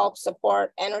for help,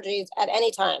 support, energies at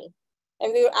any time.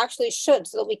 And we actually should,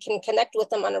 so that we can connect with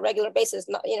them on a regular basis,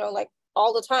 not, like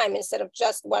all the time, instead of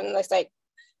just when it's like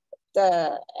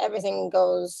everything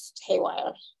goes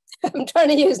haywire. I'm trying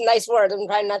to use nice words. I'm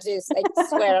trying not to use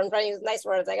swear. I'm trying to use nice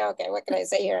words. Like, okay, what can I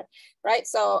say here? Right.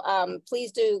 So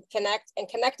please do connect. And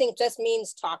connecting just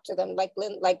means talk to them,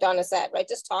 like Donna said, right?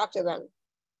 Just talk to them.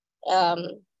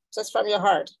 Just from your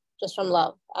heart, just from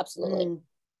love. Absolutely.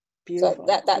 Beautiful.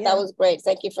 So that was great.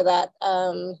 Thank you for that.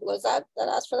 Who was that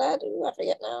asked for that? Ooh, I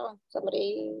forget now.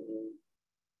 Somebody.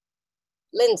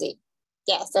 Lindsay.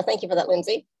 Yeah. So thank you for that,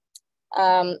 Lindsay.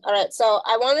 All right, so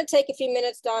I want to take a few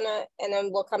minutes, Donna, and then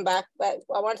we'll come back. But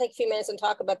I want to take a few minutes and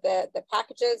talk about the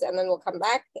packages, and then we'll come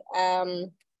back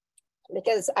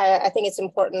because I think it's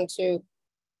important to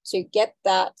get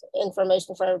that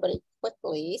information for everybody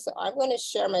quickly. So I'm going to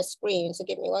share my screen. So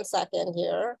give me 1 second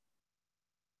here.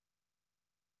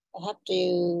 I have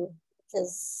to,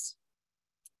 because,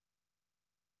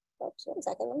 oops, 1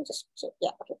 second. Let me just, yeah,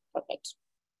 okay, perfect.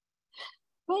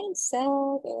 1 second,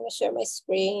 I'm going to share my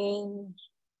screen.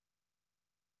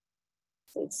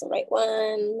 So it's the right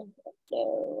one.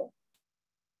 No.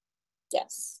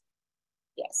 Yes.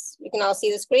 Yes. You can all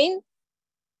see the screen?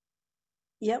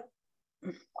 Yep.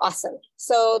 Awesome.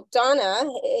 So Donna,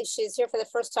 she's here for the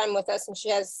first time with us, and she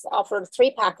has offered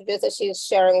 3 packages that she's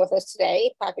sharing with us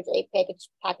today. Package A,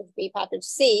 package B, package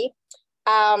C.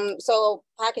 So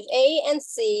package A and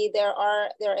C, there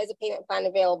is a payment plan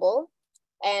available.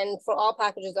 And for all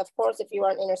packages, of course, if you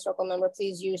are an Inner Circle member,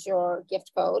 please use your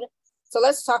gift code. So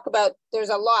let's talk about, there's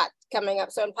a lot coming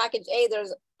up. So in package A,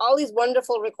 there's all these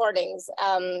wonderful recordings.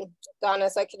 Donna,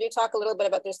 so could you talk a little bit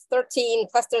about, there's 13,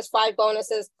 plus there's 5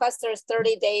 bonuses, plus there's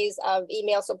 30 days of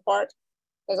email support.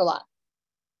 There's a lot.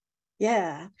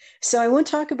 Yeah. So I won't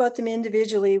talk about them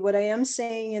individually. What I am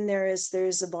saying in there is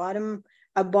there's a bottom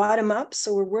a bottom up.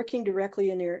 So we're working directly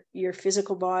in your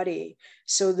physical body.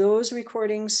 So those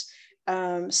recordings,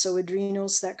 so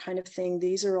adrenals, that kind of thing,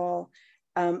 these are all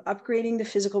upgrading the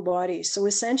physical body. So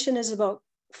ascension is about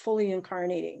fully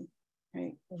incarnating,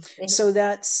 right? So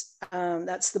that's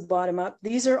the bottom up.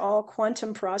 These are all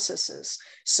quantum processes.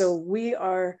 So we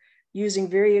are using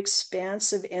very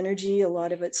expansive energy. A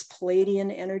lot of it's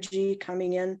Pleiadian energy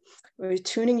coming in. We're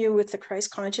tuning you with the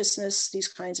Christ consciousness, these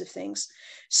kinds of things.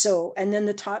 So, and then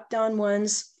the top down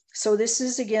ones. So this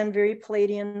is again, very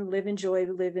Pleiadian, live in joy,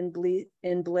 live in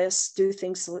bliss, do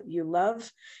things that you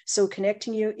love. So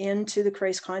connecting you into the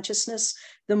Christ consciousness.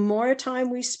 The more time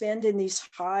we spend in these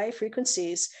high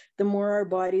frequencies, the more our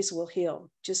bodies will heal,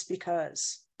 just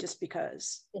because,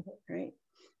 right?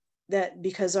 That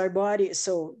because our body,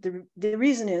 so the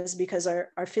reason is because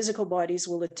our physical bodies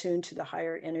will attune to the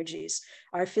higher energies.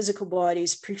 Our physical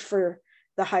bodies prefer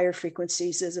the higher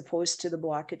frequencies as opposed to the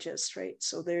blockages, right?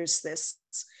 So there's this,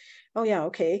 oh yeah,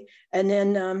 okay. And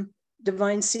then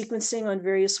divine sequencing on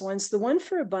various ones. The one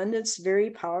for abundance, very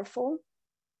powerful,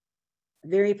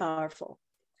 very powerful.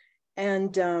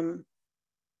 And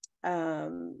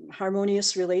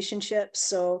harmonious relationships.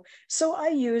 So I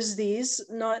use these,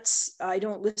 I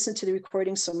don't listen to the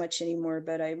recording so much anymore,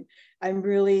 but I'm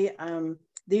really,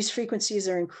 these frequencies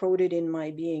are encoded in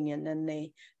my being, and then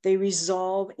they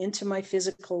resolve into my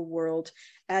physical world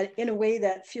in a way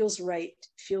that feels right,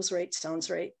 sounds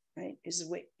right,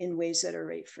 in ways that are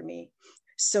right for me.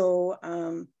 So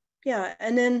yeah,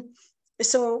 and then,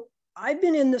 so I've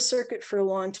been in the circuit for a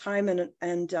long time,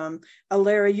 and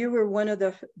Alara, you were one of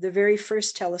the very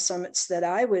first telesummits that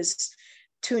I was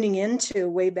tuning into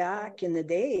way back in the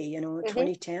day,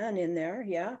 2010 in there,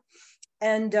 yeah.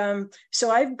 And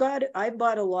so I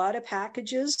bought a lot of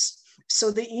packages. So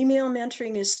the email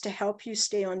mentoring is to help you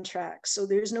stay on track. So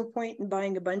there's no point in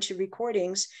buying a bunch of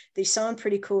recordings. They sound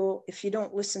pretty cool if you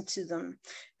don't listen to them.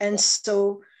 And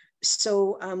so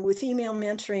with email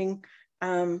mentoring,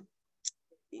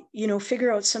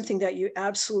 figure out something that you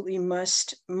absolutely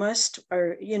must,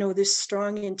 or, this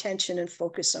strong intention and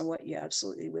focus on what you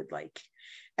absolutely would like.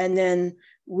 And then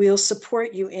we'll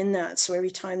support you in that. So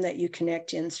every time that you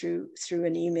connect in through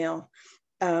an email,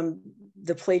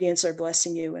 the Pleiadians are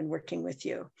blessing you and working with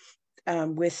you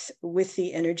with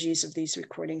the energies of these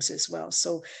recordings as well.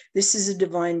 So this is a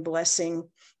divine blessing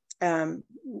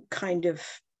kind of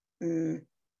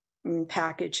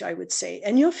package, I would say.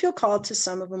 And you'll feel called to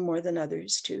some of them more than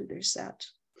others too. There's that.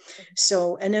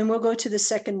 So, and then we'll go to the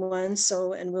second one.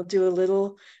 So, and we did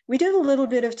a little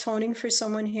bit of toning for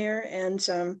someone here. And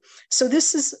so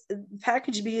this is,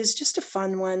 package B is just a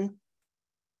fun one.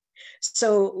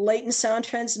 So light and sound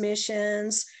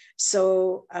transmissions,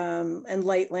 so, and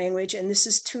light language. And this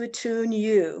is to attune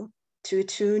you, to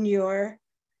attune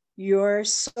your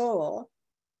soul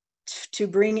to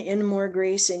bring in more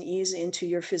grace and ease into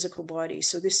your physical body.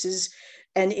 So this is,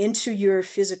 and into your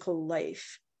physical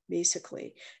life,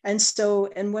 basically. And so,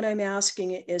 and what I'm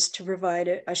asking is to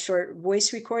provide a short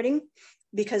voice recording,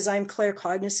 because I'm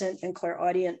claircognizant and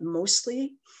clairaudient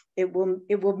mostly. It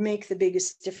will make the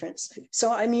biggest difference.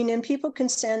 So, I mean, and people can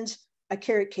send a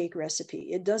carrot cake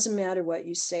recipe. It doesn't matter what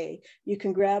you say. You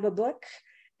can grab a book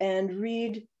and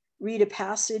read a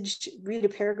passage, read a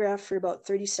paragraph for about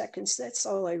 30 seconds. That's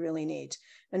all I really need.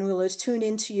 And we'll tune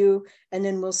into you, and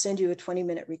then we'll send you a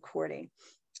 20-minute recording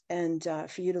and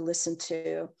for you to listen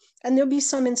to. And there'll be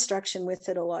some instruction with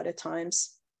it a lot of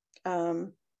times.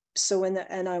 So,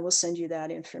 and I will send you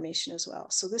that information as well.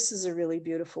 So this is a really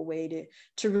beautiful way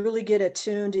to really get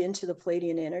attuned into the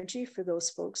Pleiadian energy for those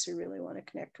folks who really want to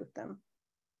connect with them.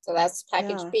 So that's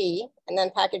package B. And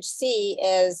then package C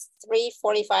is 3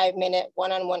 45-minute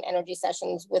one-on-one energy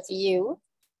sessions with you,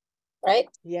 right?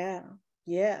 Yeah,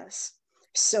 yes.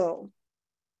 So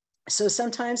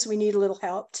sometimes we need a little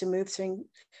help to move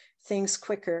things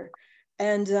quicker.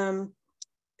 And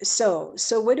so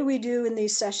what do we do in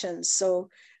these sessions? So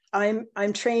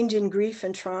I'm trained in grief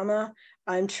and trauma.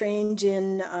 I'm trained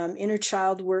in inner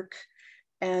child work,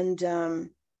 and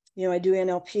I do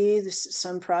NLP,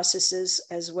 some processes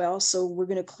as well. So we're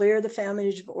going to clear the family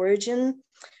of origin.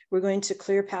 We're going to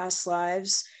clear past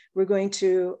lives. We're going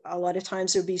to, a lot of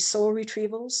times there'll be soul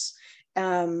retrievals.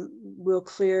 We'll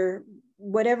clear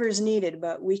whatever is needed,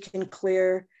 but we can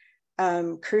clear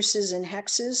curses and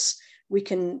hexes. We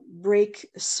can break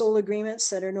soul agreements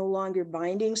that are no longer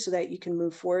binding so that you can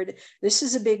move forward. This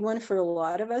is a big one for a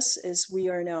lot of us, as we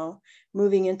are now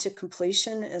moving into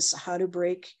completion, as how to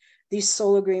break these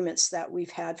soul agreements that we've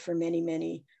had for many,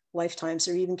 many lifetimes,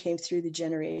 or even came through the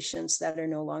generations that are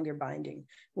no longer binding.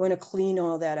 We want to clean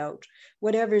all that out.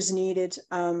 Whatever's needed.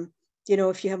 you know,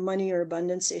 if you have money or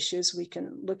abundance issues, we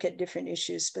can look at different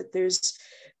issues. But there's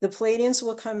the Pleiadians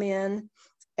will come in,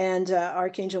 and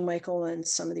Archangel Michael and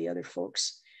some of the other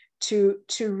folks to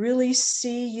really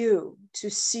see you, to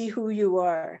see who you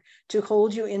are, to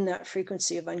hold you in that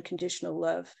frequency of unconditional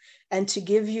love, and to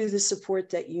give you the support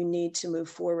that you need to move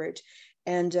forward.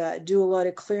 And do a lot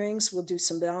of clearings. We'll do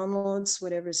some downloads,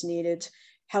 whatever's needed.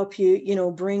 Help you, you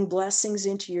know, bring blessings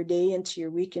into your day, into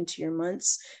your week, into your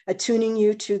months, attuning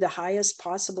you to the highest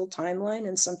possible timeline.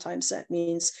 And sometimes that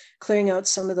means clearing out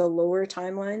some of the lower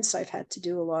timelines. I've had to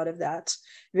do a lot of that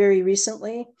very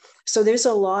recently. So there's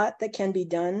a lot that can be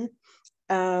done.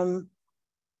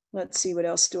 Let's see, what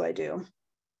else do I do?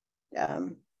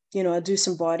 You know, I'll do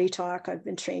some body talk. I've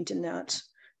been trained in that.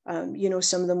 You know,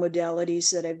 some of the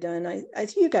modalities that I've done. I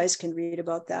think you guys can read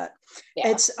about that.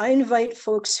 Yeah. I invite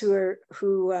folks who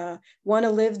want to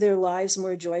live their lives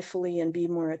more joyfully and be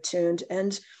more attuned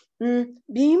and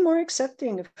be more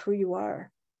accepting of who you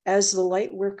are as the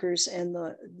light workers and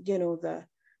the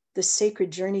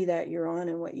sacred journey that you're on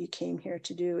and what you came here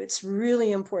to do. It's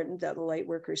really important that the light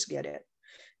workers get it.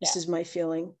 This is my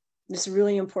feeling. It's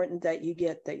really important that you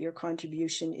get that your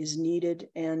contribution is needed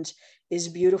and is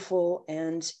beautiful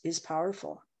and is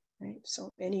powerful, right? So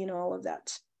any and all of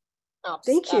that.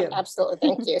 Thank you. Absolutely,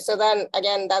 thank you. So then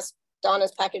again, that's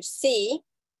Donna's package C.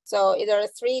 So there are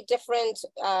 3 different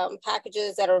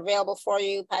packages that are available for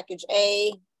you. Package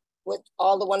A, with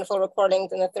all the wonderful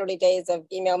recordings in the 30 days of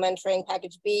email mentoring.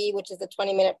 Package B, which is the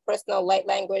 20-minute personal light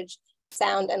language,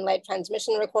 sound and light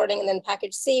transmission recording, and then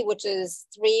package C, which is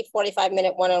 3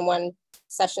 45-minute one-on-one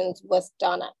sessions with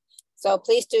Donna. So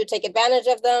please do take advantage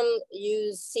of them.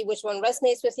 See which one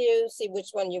resonates with you, see which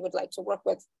one you would like to work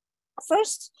with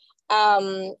first.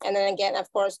 And then again,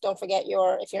 of course, don't forget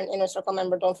if you're an Inner Circle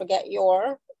member, don't forget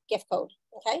your gift code,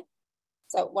 okay?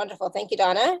 So wonderful, thank you,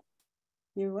 Donna.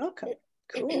 You're welcome,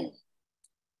 cool.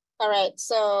 All right,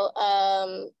 so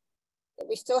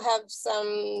we still have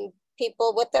some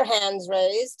people with their hands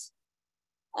raised.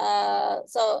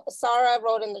 So Sarah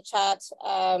wrote in the chat,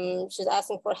 she's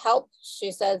asking for help.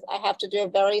 She says, I have to do a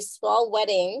very small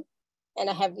wedding and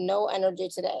I have no energy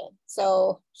today.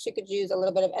 So she could use a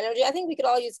little bit of energy. I think we could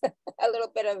all use a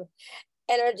little bit of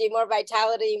energy, more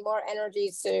vitality, more energy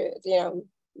to, you know,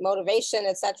 motivation,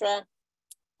 etc.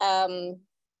 Yeah,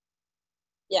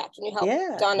 can you help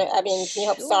Donna? I mean, can you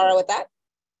help Sarah with that?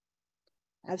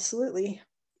 Absolutely.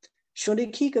 So we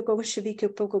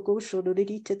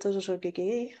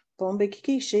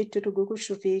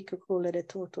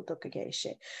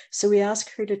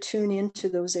ask her to tune into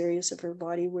those areas of her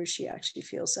body where she actually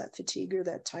feels that fatigue or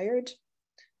that tired.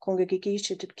 Too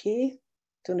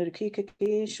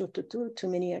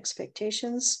many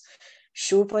expectations.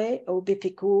 So we're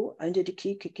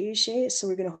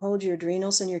going to hold your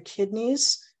adrenals and your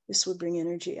kidneys. This will bring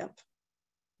energy up.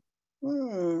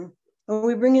 And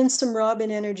we bring in some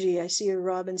robin energy. I see a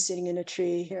robin sitting in a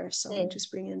tree here. So we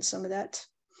just bring in some of that.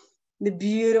 The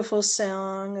beautiful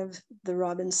song of the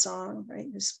robin song,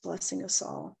 right? Just blessing us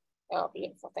all. Oh,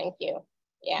 beautiful. Thank you.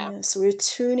 Yeah. So we're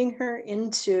tuning her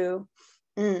into,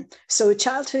 so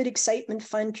childhood, excitement,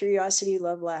 fun, curiosity,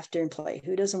 love, laughter, and play.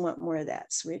 Who doesn't want more of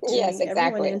that? So we're tuning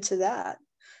everyone into that.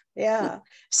 Yeah.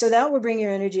 So that will bring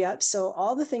your energy up. So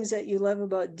all the things that you love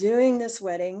about doing this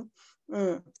wedding,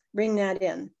 bring that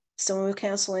in. So we'll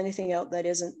cancel anything out that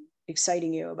isn't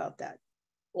exciting you about that.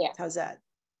 Yeah. How's that?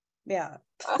 Yeah.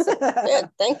 Awesome. Good.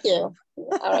 Thank you.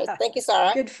 All right. Thank you,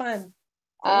 Sarah. Good fun.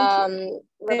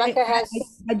 Rebecca has.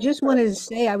 I just wanted to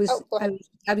say I was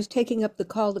taking up the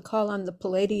call to call on the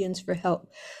Pleiadians for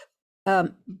help,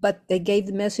 but they gave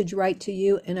the message right to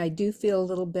you, and I do feel a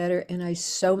little better, and I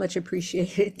so much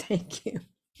appreciate it. Thank you.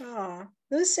 Oh,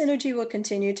 this energy will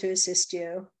continue to assist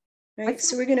you. Right.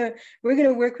 So we're gonna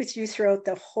work with you throughout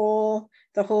the whole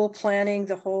planning,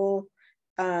 the whole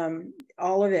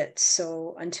all of it.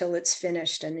 So until it's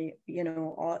finished and you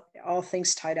know all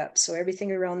things tied up. So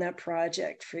everything around that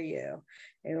project for you,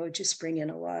 it will just bring in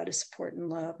a lot of support and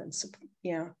love and support.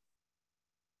 Yeah.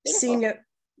 Beautiful. Seeing it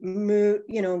move,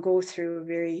 you know, go through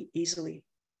very easily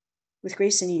with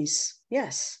grace and ease.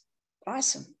 Yes.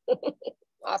 Awesome.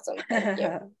 Awesome. Thank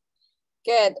you.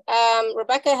 Good.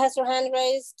 Rebecca has her hand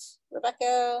raised. Rebecca,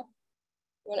 you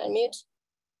want to unmute?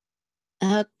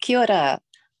 Kia ora.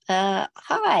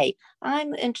 Hi,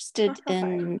 I'm interested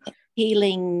in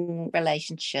healing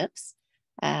relationships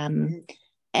and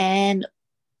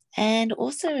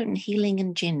also in healing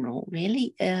in general,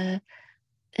 really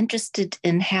interested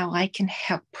in how I can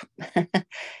help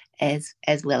as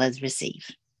well as receive.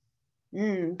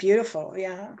 Beautiful.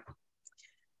 Yeah.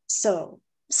 So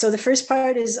the first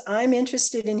part is I'm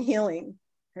interested in healing,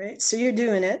 right? So you're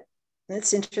doing it.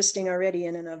 That's interesting already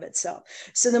in and of itself.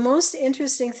 So the most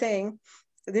interesting thing,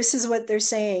 this is what they're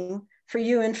saying for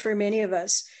you and for many of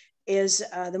us, is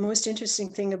the most interesting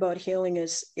thing about healing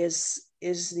is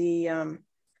the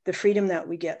freedom that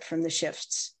we get from the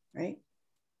shifts, right?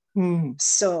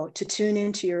 So to tune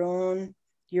into your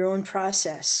own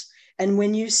process. And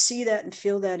when you see that and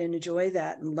feel that and enjoy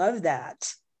that and love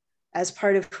that as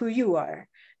part of who you are,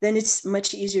 then it's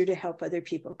much easier to help other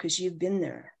people because you've been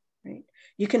there, right?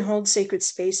 You can hold sacred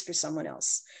space for someone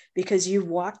else because you've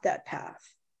walked that path,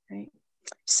 right?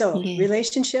 So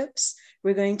relationships,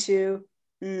 we're going to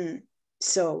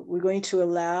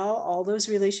allow all those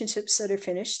relationships that are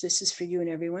finished, this is for you and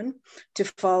everyone, to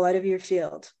fall out of your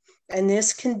field. And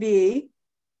this can be,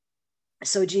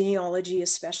 so genealogy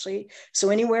especially, so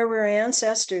anywhere where our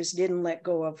ancestors didn't let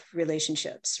go of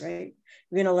relationships, right?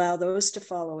 We're going to allow those to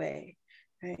fall away,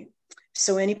 right?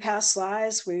 So any past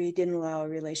lives where we didn't allow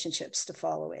relationships to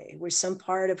fall away, where some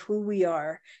part of who we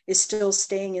are is still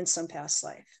staying in some past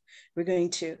life, we're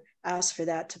going to ask for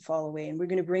that to fall away. And we're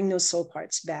going to bring those soul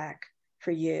parts back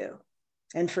for you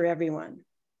and for everyone,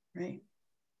 right?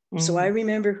 So I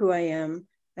remember who I am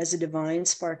as a divine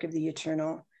spark of the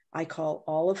eternal. I call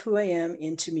all of who I am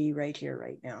into me right here,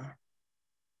 right now.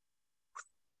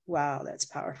 Wow, that's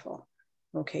powerful.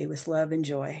 Okay, with love and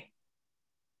joy.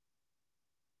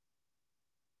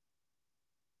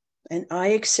 And I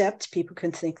accept, people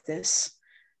can think this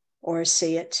or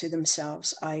say it to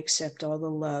themselves, I accept all the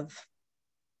love,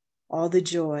 all the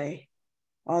joy,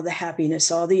 all the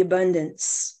happiness, all the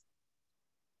abundance,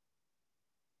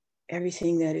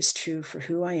 everything that is true for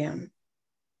who I am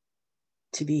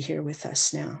to be here with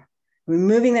us now. We're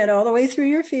moving that all the way through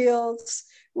your fields.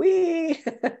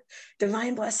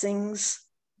 Divine blessings.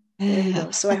 There we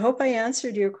go. So I hope I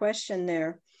answered your question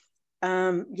there.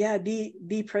 Yeah,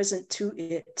 be present to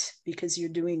it because you're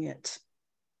doing it.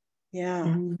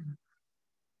 Yeah.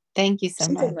 Thank you so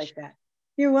Something much. like that.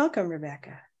 You're welcome,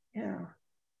 Rebecca. Yeah.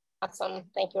 Awesome.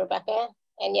 Thank you, Rebecca.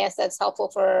 And yes, that's helpful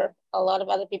for a lot of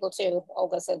other people too.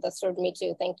 Olga said that served me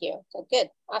too. Thank you. So good.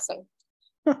 Awesome.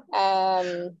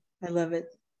 I love it.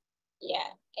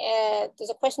 Yeah.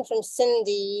 There's a question from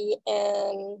Cindy,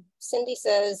 and Cindy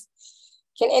says,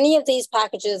 can any of these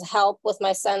packages help with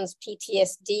my son's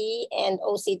PTSD and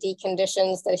OCD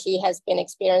conditions that he has been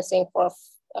experiencing for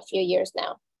a few years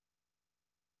now?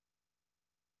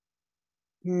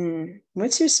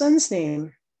 What's your son's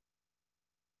name?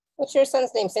 What's your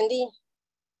son's name, Cindy?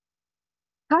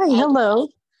 Hi, hello.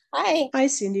 Hi. Hi,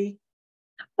 Cindy.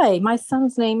 Hi, my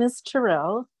son's name is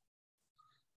Terrell,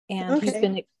 and he's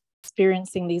been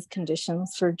experiencing these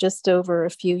conditions for just over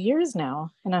a few years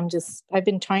now. And I've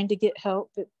been trying to get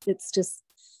help, but it's just,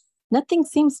 nothing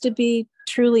seems to be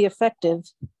truly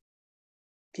effective.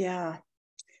 Yeah.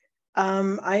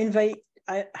 How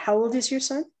old is your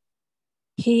son?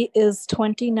 He is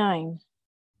 29.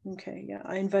 Okay, yeah.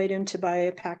 I invite him to buy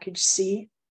a package C.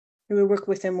 We work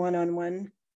with him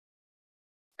one-on-one.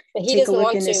 But he doesn't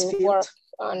want to work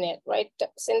on it, right,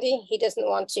 Cindy? He doesn't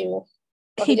want to.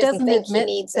 He doesn't think he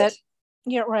needs it.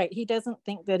 Yeah, right. He doesn't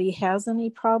think that he has any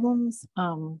problems,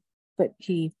 but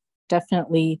he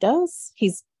definitely does.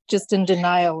 He's just in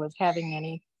denial of having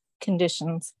any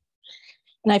conditions.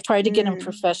 And I've tried to get him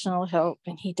professional help,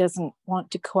 and he doesn't want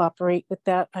to cooperate with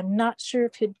that. I'm not sure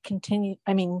if he'd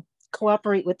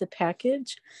cooperate with the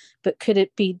package, but could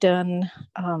it be done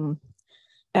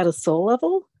at a soul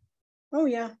level? Oh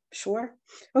yeah, sure.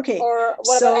 Okay. Or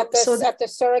what about at the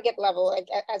surrogate level, like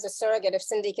as a surrogate, if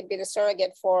Cindy could be the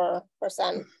surrogate for her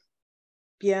son?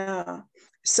 Yeah.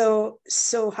 So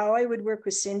how I would work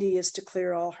with Cindy is to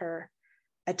clear all her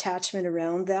attachment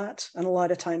around that. And a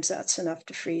lot of times that's enough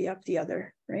to free up the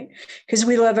other, right? Because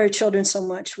we love our children so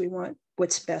much, we want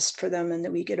what's best for them, and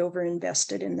that we get over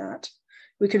invested in that.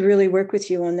 We could really work with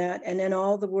you on that. And then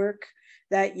all the work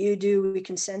that you do, we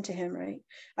can send to him, right?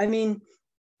 I mean,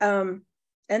 and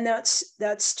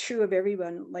that's true of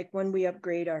everyone. Like when we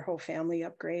upgrade, our whole family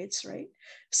upgrades, right?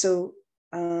 So,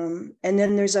 and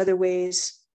then there's other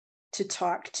ways to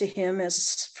talk to him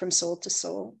as from soul to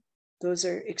soul. Those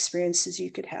are experiences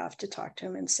you could have to talk to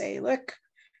him and say, look,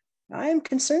 I'm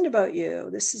concerned about you.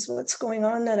 This is what's going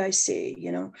on that I see,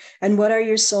 you know, and what are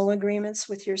your soul agreements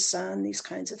with your son? These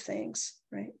kinds of things,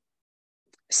 right?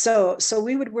 So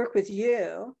we would work with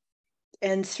you,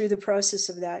 and through the process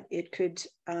of that, it could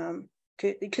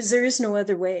because there is no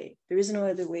other way. There is no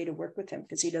other way to work with him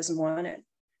because he doesn't want it.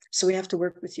 So we have to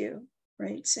work with you,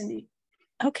 right, Cindy?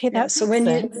 Okay, that's so when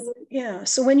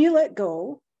you let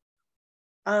go,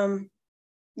 wanting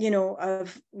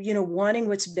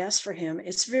what's best for him,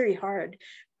 it's very hard.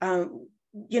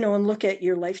 and look at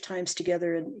your lifetimes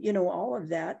together and, all of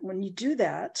that. When you do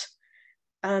that,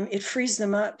 it frees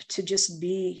them up to just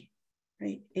be,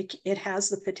 right? It has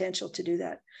the potential to do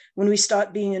that. When we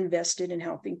stop being invested in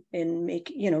helping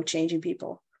and changing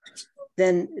people,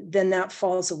 then that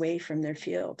falls away from their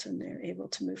field and they're able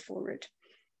to move forward.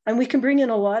 And we can bring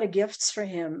in a lot of gifts for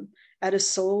him at a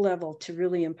soul level to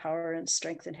really empower and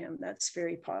strengthen him. That's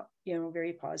very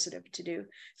positive to do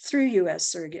through you as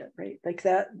surrogate, right? Like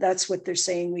that's what they're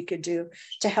saying we could do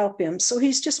to help him. So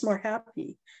he's just more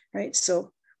happy, right?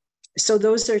 So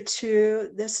those are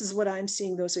two, this is what I'm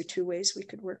seeing. Those are two ways we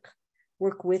could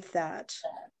work with that,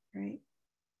 right?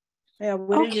 Yeah.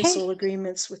 What are your soul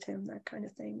agreements with him? That kind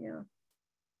of thing. Yeah.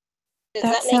 Does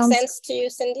that make sense to you,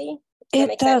 Cindy?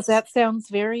 It does. That sounds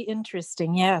very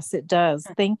interesting. Yes, it does.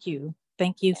 Thank you.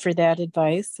 Thank you for that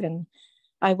advice. And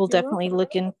I will definitely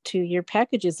look into your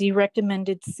packages. You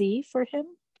recommended C for him?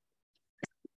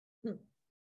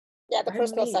 Yeah, the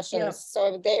personal sessions. Yeah.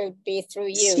 So they would be through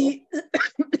you.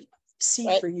 C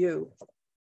right? For you.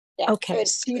 Yeah. Okay.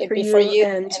 C for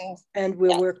you, and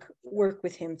we'll work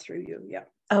with him through you. Yeah.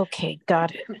 Okay,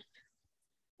 got it.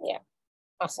 Yeah.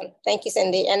 Awesome. Thank you,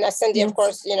 Cindy. And Cindy, yes. Of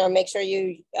course, make sure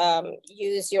you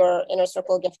use your Inner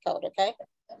Circle gift code, okay?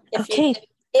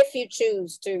 If you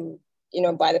choose to,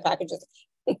 buy the packages,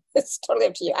 it's totally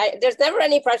up to you. There's never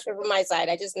any pressure from my side.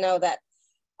 I just know that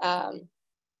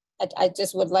I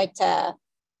just would like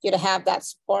you to have that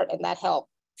support and that help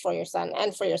for your son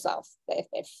and for yourself,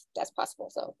 if that's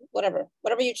possible. So whatever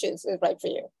you choose is right for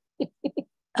you.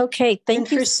 Okay,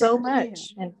 thank you so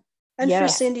much. And for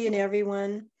Cindy and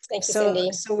everyone. Thank you,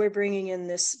 Cindy. So we're bringing in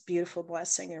this beautiful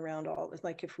blessing around all,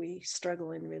 like if we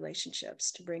struggle in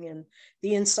relationships, to bring in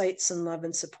the insights and love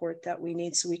and support that we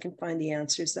need so we can find the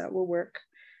answers that will work,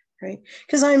 right?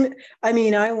 Because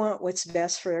I want what's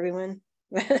best for everyone.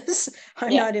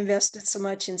 I'm not invested so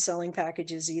much in selling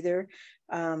packages either.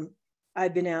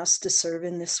 I've been asked to serve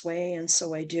in this way, and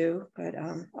so I do, but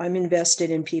I'm invested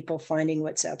in people finding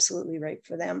what's absolutely right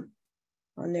for them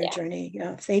on their journey.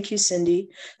 Yeah. Thank you, Cindy.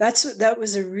 That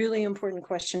was a really important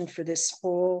question for this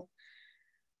whole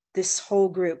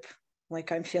group.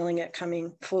 Like I'm feeling it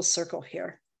coming full circle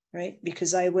here, right?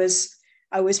 Because I was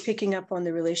picking up on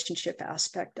the relationship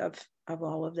aspect of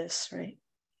all of this, right?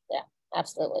 Yeah,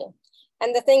 absolutely.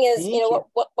 And the thing is,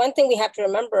 one thing we have to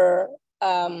remember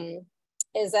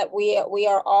is that we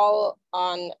are all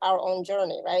on our own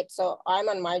journey, right? So I'm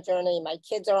on my journey, my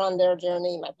kids are on their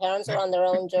journey, my parents are on their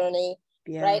own journey.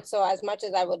 Yeah. Right. So as much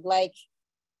as I would like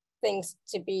things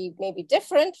to be maybe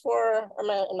different for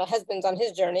my husband's on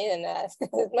his journey, and as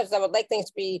much as I would like things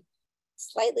to be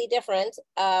slightly different,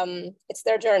 it's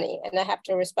their journey, and I have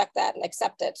to respect that and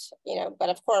accept it. But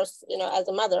of course, as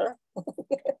a mother,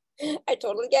 I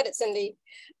totally get it, Cindy.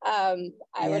 I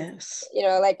would,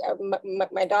 like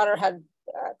my daughter had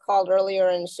called earlier,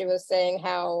 and she was saying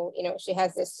how she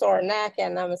has this sore neck,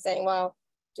 and I was saying, well,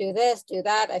 do this, do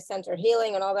that. I sent her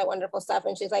healing and all that wonderful stuff.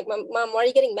 And she's like, Mom, why are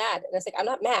you getting mad? And I was like, I'm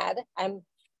not mad. I'm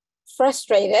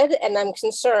frustrated and I'm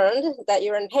concerned that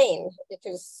you're in pain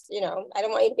because, I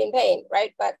don't want you to be in pain,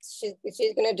 right? But she's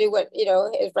going to do what,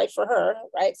 is right for her,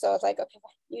 right? So it's like, okay,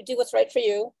 you do what's right for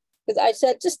you. Because I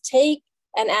said, just take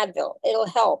an Advil. It'll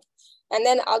help. And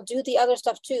then I'll do the other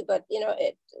stuff too. But,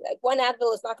 like one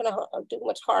Advil is not going to do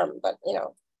much harm. But,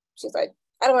 she's like,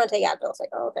 I don't want to take Advil. It's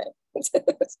like, oh, okay.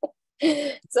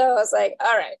 So I was like,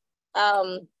 all right.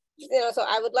 So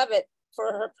I would love it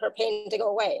for her pain to go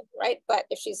away, right? But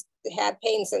if she's had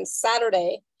pain since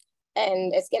Saturday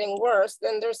and it's getting worse,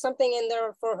 then there's something in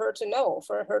there for her to know,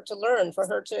 for her to learn, for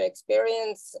her to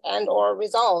experience and or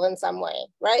resolve in some way,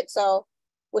 right? So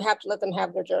we have to let them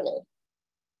have their journey.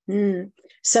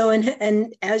 So,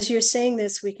 and as you're saying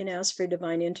this, we can ask for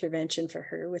divine intervention for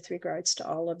her with regards to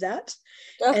all of that.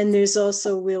 Oh, and there's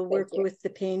also, we'll work with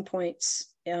the pain points.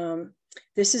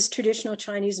 This is traditional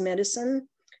Chinese medicine.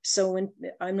 So when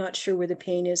I'm not sure where the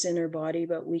pain is in her body,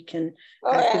 but we can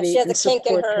activate she has a kink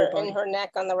in her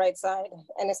neck on the right side.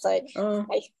 And it's like,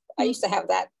 I used to have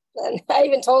that. And I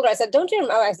even told her, I said, don't you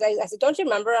remember? I said, don't you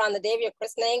remember on the day of your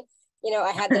christening,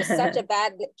 I had such a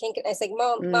bad kink. And I said,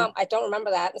 Mom, I don't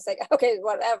remember that. And it's like, okay,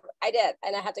 whatever. I did.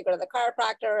 And I had to go to the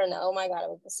chiropractor and oh my God, it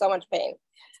was so much pain.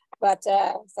 But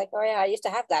it's like, oh yeah, I used to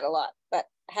have that a lot, but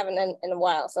I haven't in a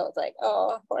while. So it's like,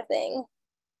 oh, poor thing.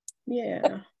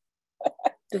 Yeah.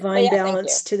 Divine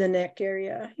balance to the neck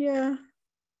area. Yeah.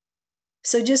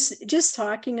 So just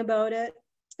talking about it,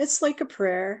 it's like a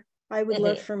prayer. I would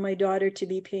love for my daughter to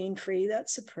be pain-free.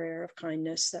 That's a prayer of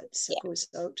kindness that goes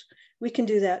out. We can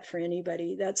do that for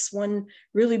anybody. That's one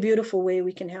really beautiful way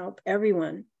we can help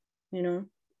everyone,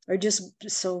 or just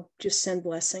send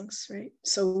blessings, right?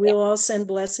 So we'll all send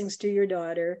blessings to your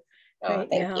daughter right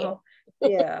now.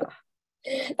 Yeah.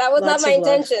 That was not my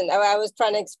intention. I was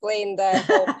trying to explain the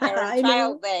whole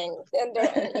parent-child thing in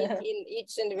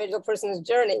each individual person's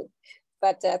journey.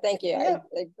 But thank you. I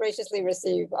graciously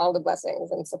receive all the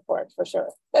blessings and support for sure,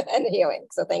 and healing.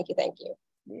 So thank you.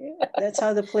 Yeah, that's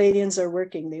how the Pleiadians are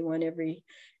working. They want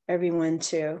everyone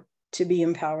to be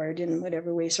empowered in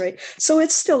whatever ways, right? So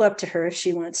it's still up to her if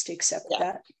she wants to accept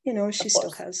that. You know, she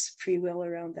still has free will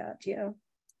around that. Yeah,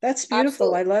 that's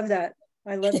beautiful. Absolutely. I love that.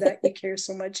 I love that you care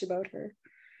so much about her.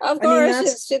 Of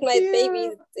course, she's my baby.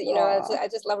 You know, I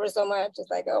just love her so much. It's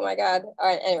like, oh my God. All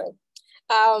right, anyway.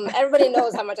 Everybody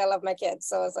knows how much I love my kids.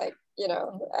 So it's like, you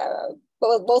know,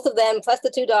 both of them, plus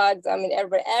the 2 dogs. I mean,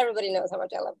 everybody knows how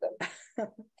much I love them.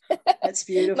 That's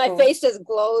beautiful. My face just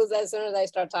glows as soon as I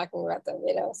start talking about them,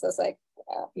 you know? So it's like,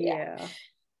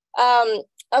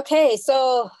 okay,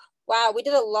 so wow, we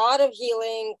did a lot of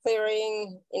healing,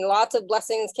 clearing, and lots of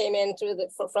blessings came in from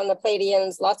the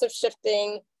Pleiadians, lots of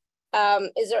shifting.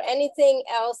 Is there anything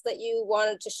else that you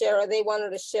wanted to share or they wanted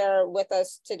to share with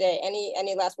us today?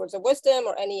 Any last words of wisdom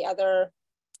or any other,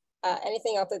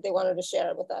 anything else that they wanted to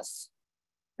share with us?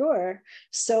 Sure.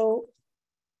 So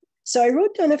I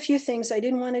wrote down a few things. I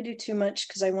didn't want to do too much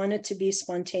because I wanted to be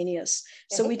spontaneous.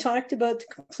 So we talked about the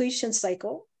completion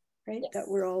cycle, right? That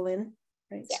we're all in,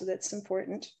 right? So that's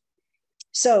important.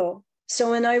 So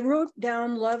when I wrote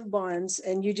down love bonds,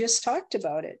 and you just talked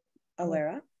about it,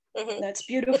 Alara, that's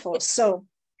beautiful. So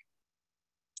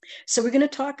we're going to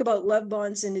talk about love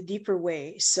bonds in a deeper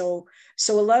way. So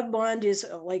a love bond is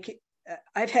like,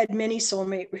 I've had many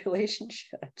soulmate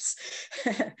relationships.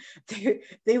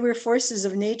 They were forces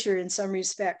of nature in some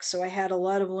respects. So I had a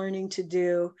lot of learning to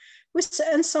do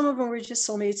and some of them were just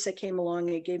soulmates that came along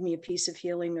and gave me a piece of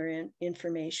healing or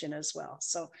information as well.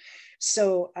 So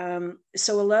a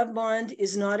love bond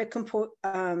is not a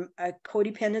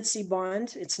codependency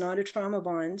bond. It's not a trauma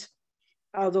bond.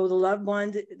 Although the love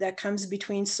bond that comes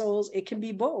between souls, it can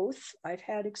be both. I've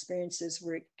had experiences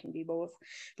where it can be both.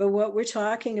 But what we're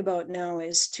talking about now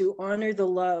is to honor the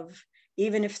love,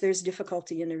 even if there's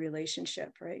difficulty in the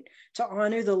relationship, right? To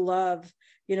honor the love,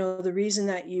 you know, the reason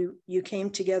that you came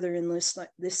together in this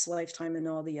lifetime and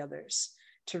all the others,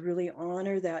 to really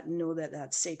honor that and know that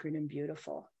that's sacred and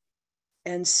beautiful.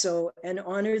 And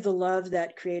honor the love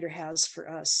that Creator has for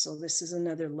us. So this is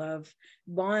another love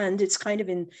bond. It's kind of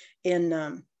in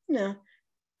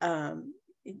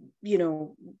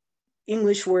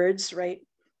English words, right?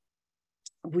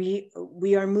 We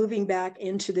are moving back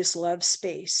into this love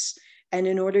space. And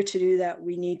in order to do that,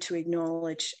 we need to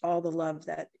acknowledge all the love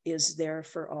that is there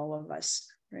for all of us,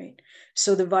 right?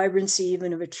 So the vibrancy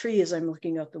even of a tree, as I'm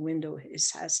looking out the window,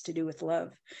 has to do with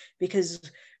love, because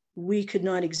we could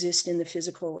not exist in the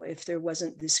physical if there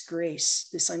wasn't this grace,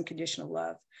 this unconditional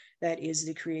love that is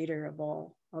the creator of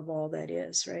all that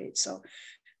is, right? So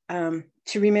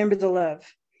to remember the love.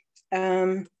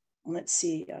 Let's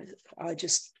see, I'll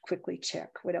just quickly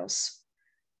check what else.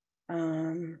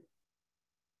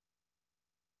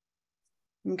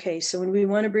 Okay, so when we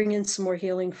want to bring in some more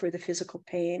healing for the physical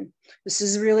pain, this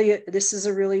is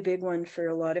a really big one for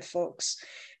a lot of folks.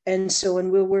 And so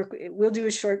when we'll do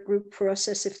a short group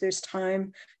process if there's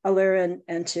time, Alara,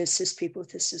 and to assist people with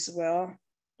this as well.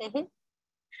 Be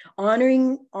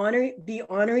honoring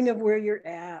of where you're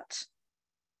at,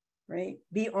 right?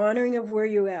 Be honoring of where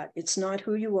you're at. It's not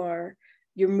who you are.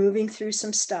 You're moving through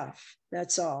some stuff.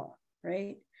 That's all,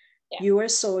 right? Yeah. You are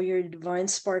soul, you're a divine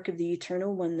spark of the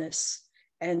eternal oneness,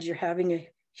 and you're having a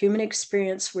human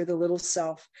experience where the little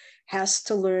self has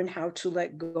to learn how to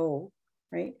let go,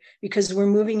 right? Because we're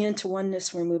moving into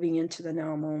oneness, we're moving into the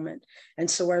now moment.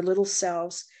 And so our little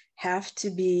selves have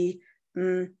to be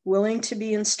willing to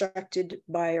be instructed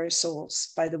by our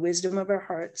souls, by the wisdom of our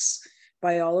hearts,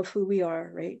 by all of who we are,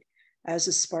 right? As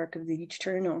a spark of the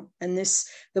eternal. And the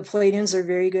Pleiadians are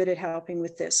very good at helping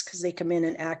with this because they come in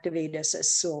and activate us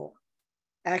as soul,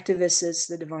 activate us as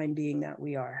the divine being that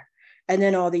we are. And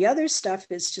then all the other stuff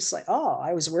is just like, oh,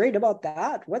 I was worried about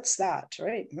that. What's that,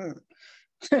 right?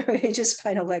 We just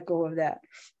kind of let go of that,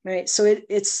 right? So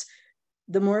it's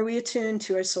the more we attune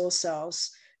to our soul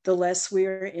selves, the less we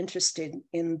are interested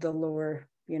in the lower,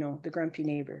 the grumpy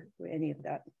neighbor, any of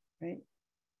that, right?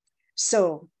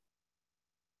 So,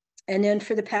 and then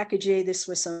for the package A, this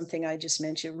was something I just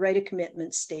mentioned, write a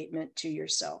commitment statement to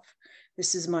yourself.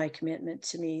 This is my commitment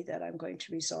to me that I'm going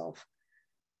to resolve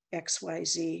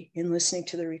XYZ in listening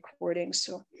to the recording.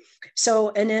 So,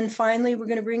 and then finally, we're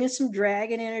going to bring in some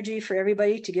dragon energy for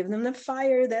everybody to give them the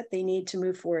fire that they need to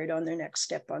move forward on their next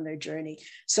step on their journey.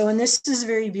 So, and this is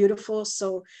very beautiful.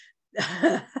 So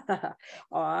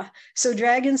So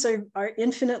dragons are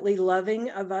infinitely loving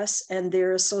of us, and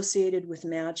they're associated with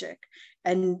magic,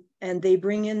 and they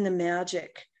bring in the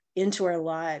magic into our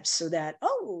lives so that,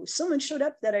 oh, someone showed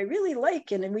up that I really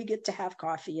like, and then we get to have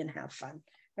coffee and have fun,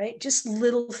 right? Just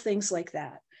little things like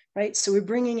that, right? So we're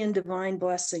bringing in divine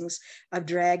blessings of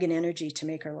dragon energy to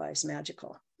make our lives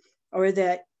magical. Or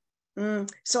that,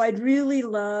 so I'd really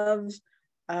love,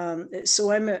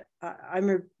 so I'm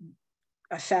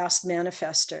a fast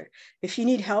manifester. If you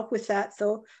need help with that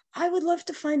though, I would love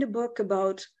to find a book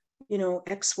about,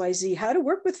 XYZ, how to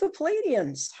work with the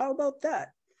Pleiadians. How about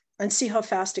that? And see how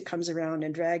fast it comes around.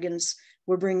 And dragons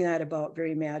will bring that about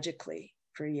very magically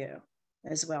for you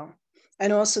as well.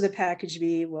 And also the package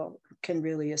B can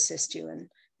really assist you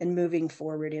in moving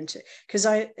forward into, because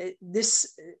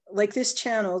this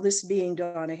channel, this being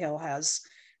Donna Hill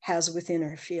has within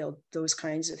her field those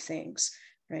kinds of things,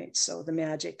 right? So the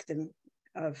magic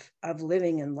of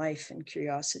living and life and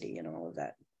curiosity and all of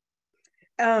that.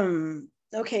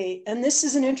 Okay, and this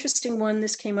is an interesting one.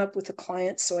 This came up with a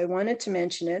client, so I wanted to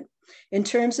mention it. In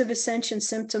terms of ascension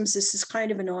symptoms, this is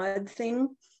kind of an odd thing.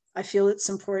 I feel it's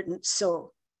important.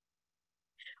 So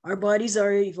our bodies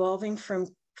are evolving from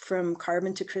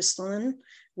carbon to crystalline.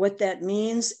 What that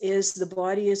means is the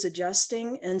body is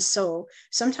adjusting. And so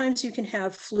sometimes you can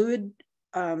have fluid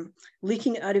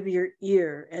leaking out of your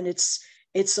ear, and it's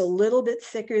a little bit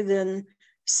thicker than,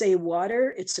 say,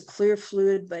 water. It's a clear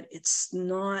fluid, but it's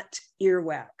not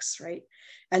earwax, right?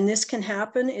 And this can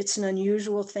happen. It's an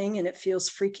unusual thing, and it feels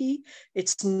freaky.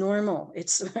 It's normal.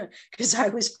 It's because I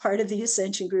was part of the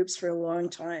ascension groups for a long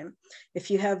time.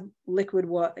 If you have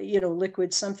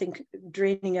liquid, something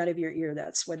draining out of your ear,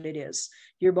 that's what it is.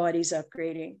 Your body's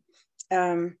upgrading.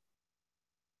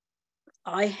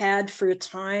 I had for a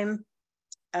time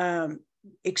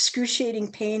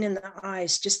excruciating pain in the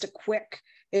eyes, just a quick,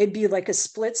 it'd be like a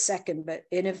split second,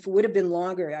 and if it would have been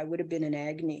longer, I would have been in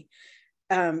agony.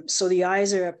 So the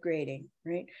eyes are upgrading,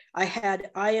 right? I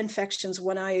had eye infections.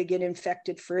 One eye would get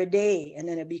infected for a day and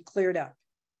then it'd be cleared up,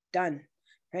 done,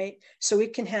 right? So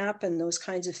it can happen, those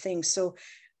kinds of things. So,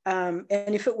 and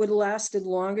if it would have lasted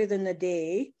longer than the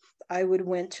day, I would have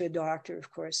went to a doctor,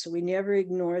 of course. So we never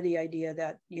ignore the idea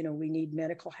that, we need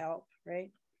medical help,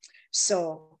 right?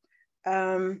 So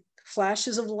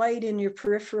flashes of light in your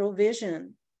peripheral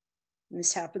vision. And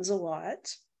this happens a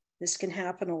lot. This can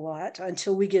happen a lot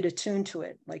until we get attuned to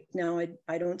it. Like now,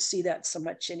 I don't see that so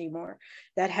much anymore.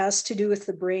 That has to do with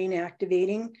the brain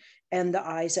activating and the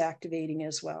eyes activating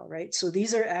as well, right? So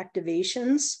these are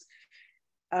activations.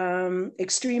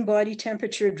 Extreme body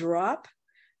temperature drop.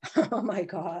 Oh my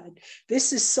God,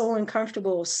 this is so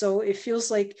uncomfortable. So it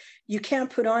feels like you can't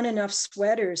put on enough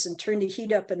sweaters and turn the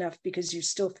heat up enough because you're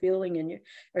still feeling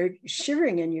or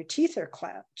shivering and your teeth are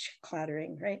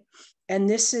clattering, right? And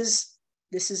this is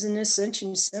an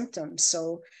ascension symptom.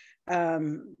 So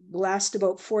last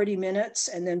about 40 minutes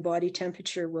and then body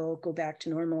temperature will go back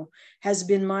to normal, has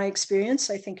been my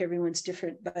experience. I think everyone's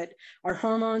different, but our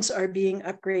hormones are being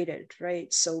upgraded,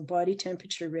 right? So body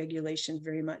temperature regulation,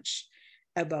 very much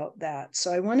about that.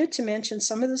 So I wanted to mention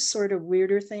some of the sort of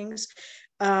weirder things.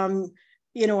 I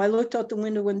looked out the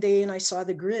window one day and I saw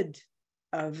the grid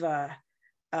of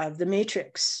the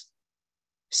Matrix.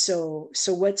 So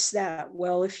what's that?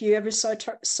 Well, if you ever saw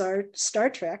Star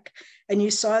Trek and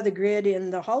you saw the grid in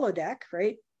the holodeck,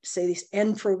 right? Say this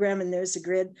end program and there's the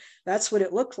grid, that's what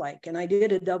it looked like. And I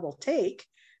did a double take,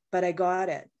 but I got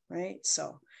it, right?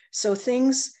 So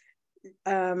things,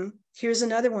 here's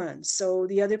another one. So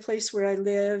the other place where I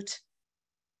lived,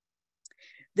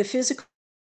 the physical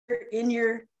in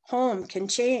your home can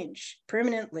change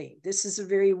permanently. This is a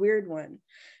very weird one.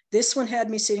 This one had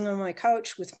me sitting on my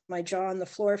couch with my jaw on the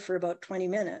floor for about 20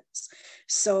 minutes.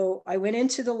 So I went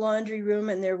into the laundry room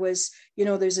and there was,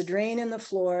 there's a drain in the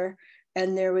floor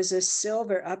and there was a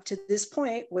silver, up to this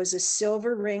point, was a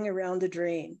silver ring around the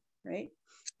drain, right?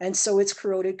 And so it's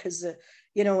corroded because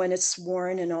and it's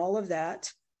worn and all of that.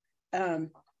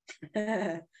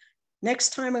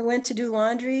 Next time I went to do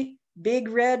laundry, big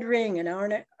red ring,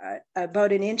 about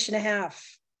 1.5 inches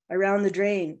around the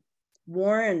drain.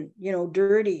 Worn,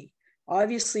 dirty,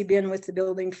 obviously been with the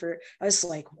building I was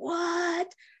like, what?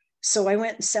 So I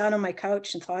went and sat on my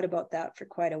couch and thought about that for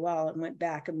quite a while and went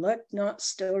back and looked, no,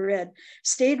 still red,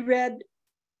 stayed red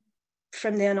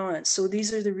from then on. So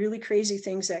these are the really crazy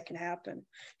things that can happen.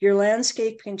 Your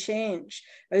landscape can change.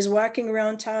 I was walking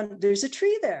around town, there's a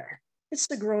tree there. It's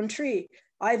a grown tree.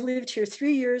 I've lived here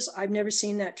 3 years. I've never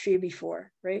seen that tree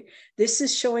before, right? This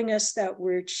is showing us that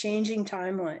we're changing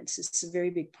timelines. It's a very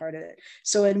big part of it.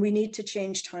 So, and we need to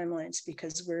change timelines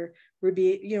because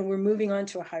we're moving on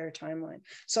to a higher timeline.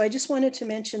 So I just wanted to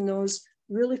mention those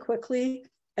really quickly.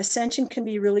 Ascension can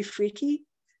be really freaky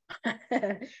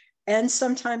and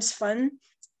sometimes fun.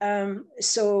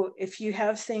 So if you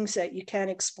have things that you can't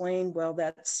explain, well,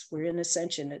 we're in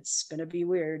ascension. It's going to be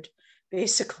weird,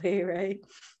 basically, right?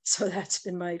 So that's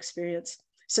been my experience.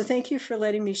 So thank you for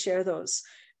letting me share those.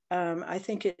 I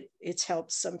think it's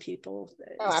helped some people.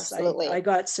 Oh, absolutely. I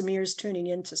got some ears tuning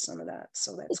into some of that,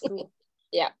 so that's cool.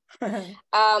 Yeah.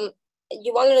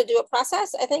 You wanted to do a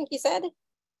process, I think you said?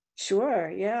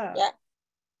 Sure, yeah. Yeah,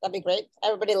 that'd be great.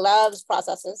 Everybody loves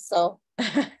processes, so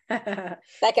that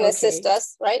can assist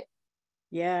us, right?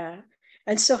 Yeah.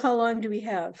 And so how long do we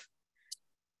have?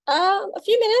 A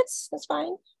few minutes, that's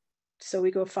fine. So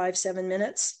we go 5-7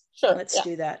 minutes? Sure. Let's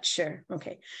do that. Sure.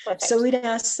 Okay. Perfect. So we'd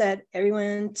ask that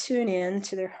everyone tune in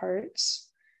to their hearts.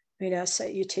 We'd ask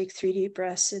that you take 3 deep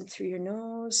breaths in through your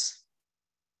nose,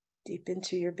 deep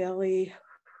into your belly,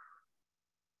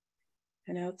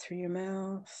 and out through your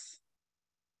mouth.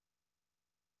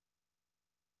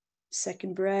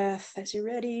 Second breath as you're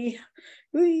ready.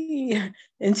 Whee!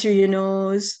 In through your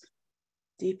nose,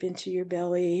 deep into your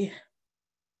belly,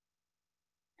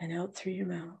 and out through your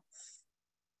mouth.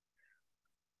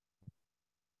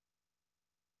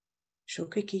 Third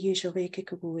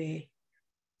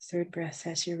breath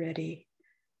as you're ready.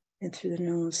 In through the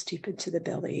nose, deep into the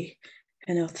belly,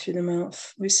 and out through the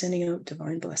mouth. We're sending out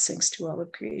divine blessings to all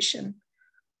of creation.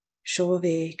 Shove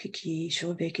kiki,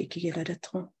 shove kiki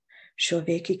ladaton.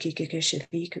 Shove kiki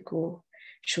kikashivikago.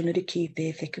 Shonadiki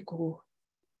bevikago.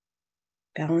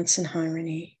 Balance and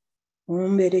harmony.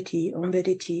 Om bediti, om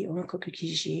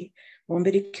kokikiji. Om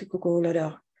bedikikugo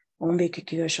lada. Om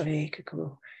bekikiga shove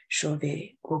kiko.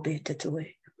 Shove obe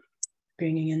tatue.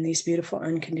 Bringing in these beautiful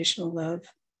unconditional love.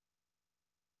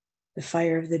 The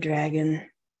fire of the dragon,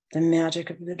 the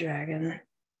magic of the dragon,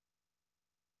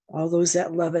 all those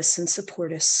that love us and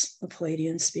support us, the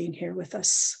Pleiadians being here with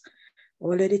us.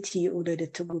 Olere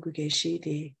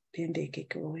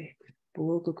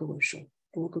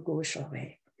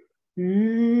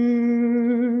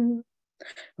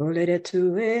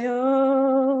tu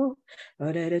eo,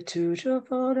 olere tu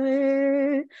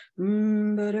jovore,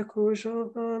 mbara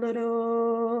kujo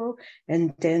valero,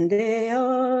 entende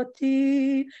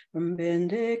ati,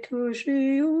 mbende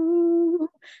kujiu,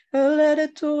 olere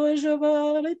tu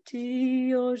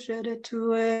jovaleti, ojere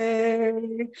tu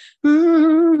e,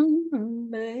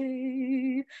 mbere,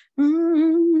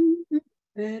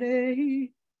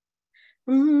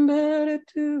 mbere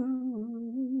tu.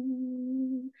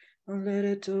 Let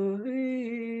it do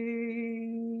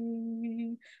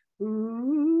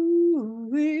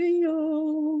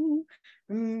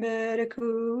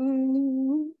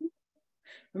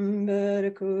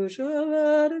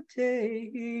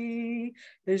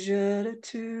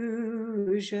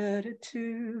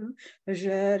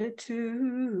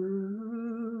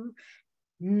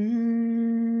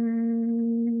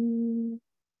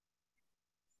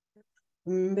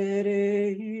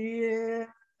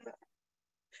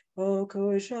O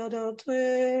Koshadotwe,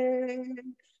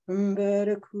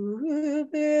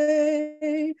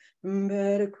 Mberekube,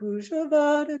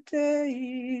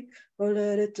 Mberekushavadate,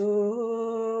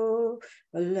 Olereto,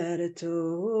 Olereto,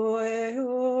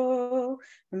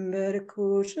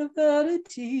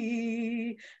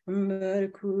 Mberekushavadati,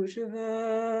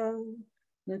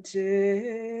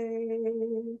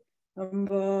 Mberekushavadate,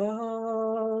 Amba,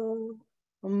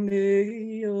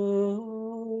 Ambeyo.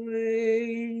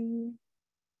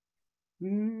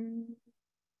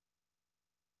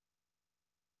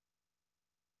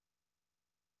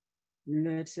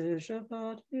 Let the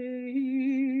Shabbat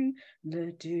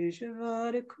let the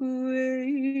Shabbat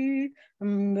kui,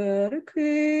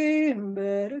 Mbaraki,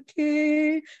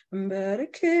 Mbaraki,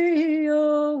 Mbaraki,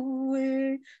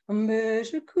 Yahweh,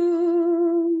 Mbeshaku,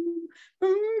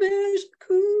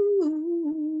 Mbeshaku,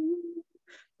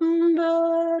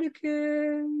 Mbaraki,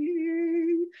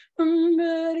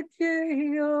 Mbaraki,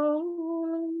 Yahweh.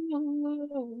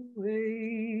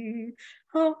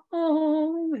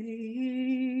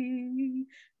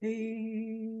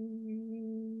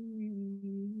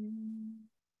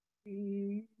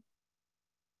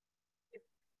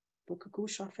 Bokaku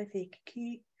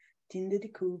shafafeki tinde de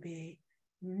kube.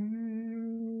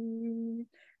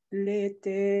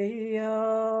 Letea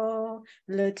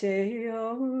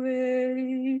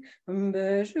we,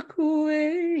 Mbeshakue,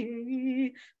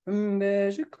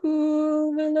 Mbeshaku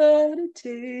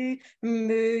velate,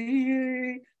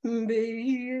 Mbeye,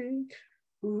 Mbeye,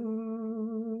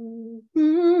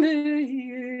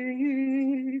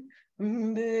 Mbeye,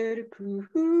 Mberaku,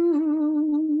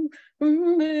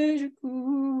 Mberaku.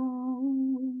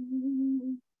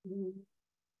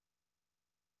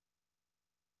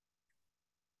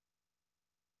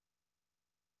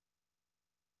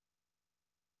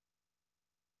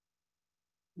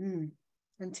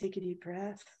 And take a deep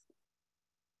breath,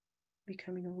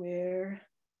 becoming aware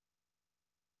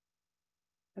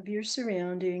of your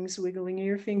surroundings, wiggling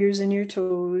your fingers and your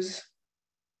toes.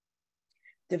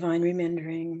 Divine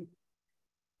remembering.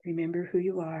 Remember who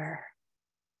you are.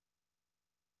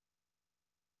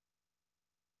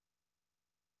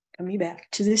 Coming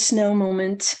back to this now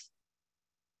moment.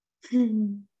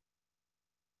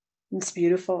 It's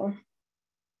beautiful.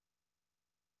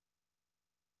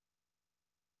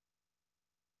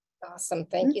 Awesome.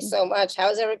 Thank you so much.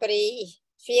 How's everybody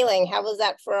feeling? How was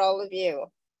that for all of you?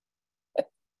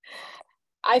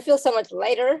 I feel so much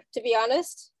lighter, to be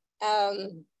honest.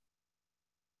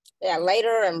 Yeah,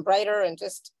 lighter and brighter and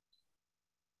just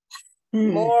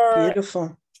more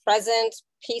beautiful, present,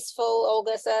 peaceful,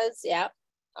 Olga says. Yeah,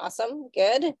 awesome,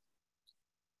 good.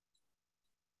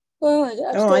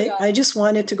 Oh, I just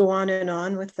wanted to go on and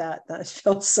on with that. That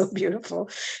felt so beautiful.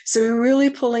 So we're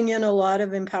really pulling in a lot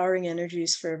of empowering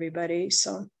energies for everybody.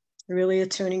 So really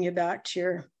attuning you back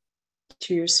to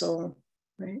your soul,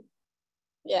 right?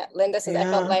 Yeah, Linda says, I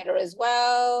felt lighter as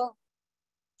well.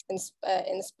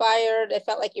 Inspired. It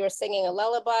felt like you were singing a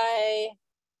lullaby.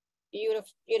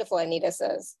 Beautiful, beautiful, Anita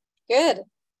says. Good.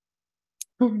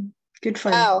 Good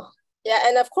fun. Wow. Yeah,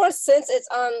 and of course, since it's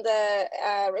on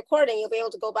the recording, you'll be able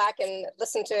to go back and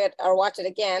listen to it or watch it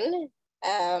again.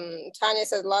 Tanya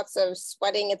says lots of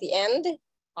sweating at the end.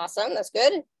 Awesome, that's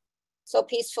good. So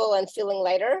peaceful and feeling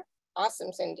lighter.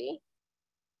 Awesome, Cindy.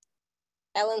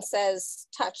 Ellen says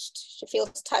touched. She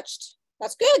feels touched.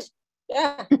 That's good.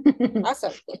 Yeah,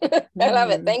 awesome. I love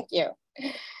it. Thank you.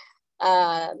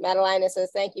 Madalena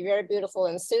says, thank you. Very beautiful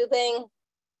and soothing.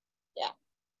 Yeah.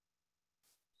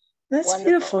 That's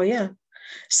wonderful. Beautiful. Yeah.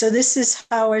 So this is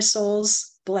how our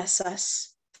souls bless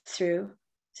us through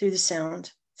the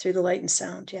sound, through the light and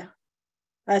sound. Yeah.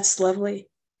 That's lovely.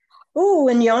 Oh,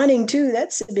 and yawning too.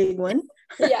 That's a big one.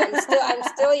 Yeah, I'm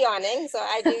still yawning. So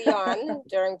I do yawn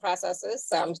during processes.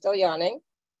 So I'm still yawning.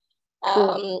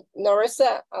 Cool.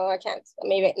 Norissa, oh, I can't,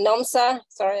 maybe Nomsa,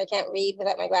 sorry, I can't read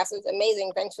without my glasses.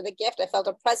 Amazing, thanks for the gift. I felt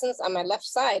a presence on my left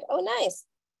side. Oh, nice.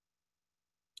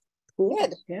 Cool.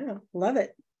 Good. Yeah, love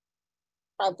it.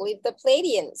 Probably the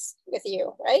Pleiadians with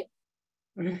you, right?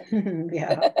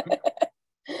 Yeah.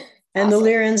 And awesome. The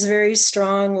Lyran's very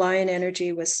strong lion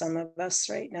energy with some of us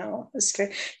right now. It's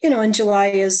very, and July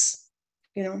is,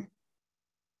 yeah.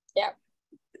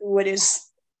 What is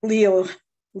Leo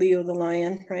the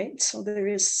lion, right? So there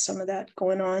is some of that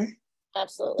going on.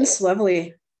 Absolutely. It's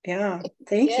lovely. Yeah.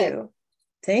 Thank you.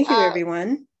 Thank you,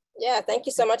 everyone. Yeah. Thank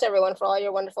you so much, everyone, for all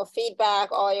your wonderful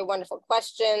feedback, all your wonderful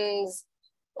questions.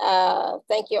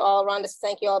 Thank you all, Rhonda.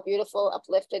 Thank you all, beautiful,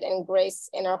 uplifted, and grace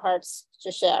in our hearts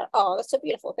to share. Oh, that's so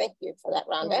beautiful. Thank you for that,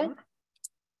 Rhonda.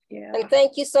 Yeah. And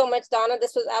thank you so much, Donna.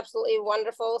 This was absolutely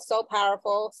wonderful, so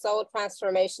powerful, so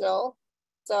transformational.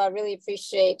 So I really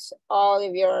appreciate all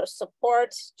of your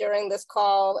support during this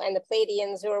call, and the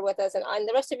Pleiadians who are with us, and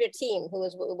the rest of your team who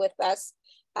is with us.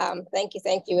 Thank you.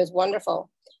 It was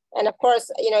wonderful. And of course,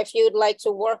 if you'd like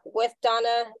to work with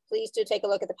Donna, please do take a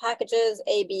look at the packages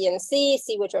A, B, and C.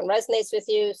 See which one resonates with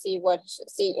you. See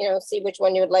which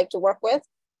one you would like to work with.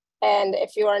 And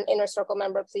if you are an Inner Circle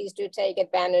member, please do take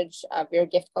advantage of your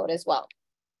gift code as well.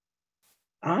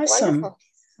 Awesome. Wonderful.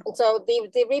 And so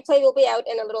the replay will be out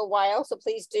in a little while. So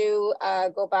please do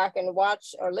go back and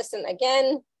watch or listen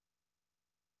again.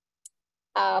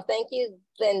 Thank you,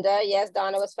 Linda. Yes,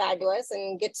 Donna was fabulous,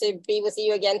 and good to be with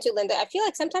you again too, Linda.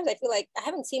 Sometimes I feel like I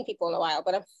haven't seen people in a while,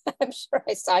 but I'm sure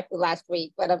I saw you last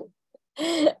week, but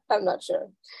I'm not sure.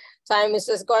 Time is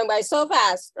just going by so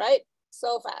fast, right?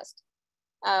 So fast.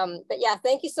 But yeah,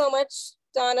 thank you so much,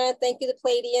 Donna. Thank you, the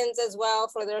Pleiadians, as well,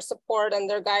 for their support and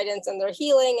their guidance and their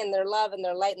healing and their love and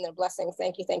their light and their blessings.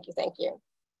 Thank you, thank you, thank you.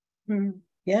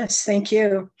 Yes, thank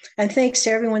you. And thanks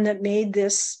to everyone that made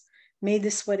this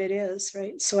what it is,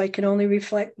 right? So I can only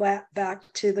reflect back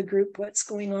to the group what's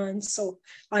going on. So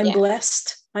I'm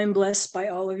blessed. I'm blessed by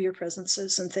all of your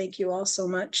presences, and thank you all so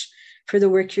much for the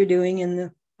work you're doing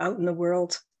out in the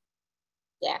world.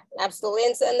 Yeah, absolutely.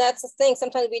 And that's the thing.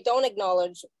 Sometimes we don't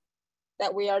acknowledge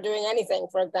that we are doing anything,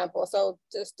 for example. So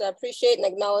just appreciate and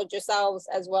acknowledge yourselves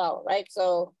as well, right?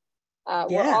 So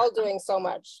we're all doing so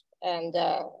much, and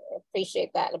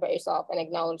appreciate that about yourself and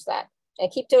acknowledge that.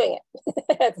 And keep doing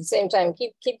it at the same time.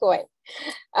 Keep going.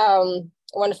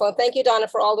 Wonderful. And thank you, Donna,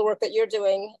 for all the work that you're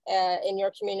doing in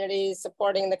your communities,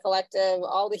 supporting the collective,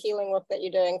 all the healing work that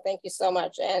you're doing. Thank you so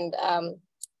much. And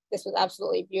this was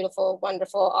absolutely beautiful,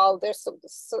 wonderful. There's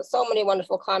so many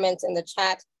wonderful comments in the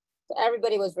chat. So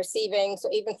everybody was receiving. So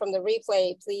even from the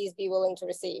replay, please be willing to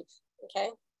receive. Okay.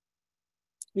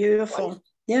 Beautiful. Wonderful.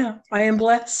 Yeah, I am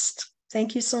blessed.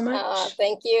 Thank you so much.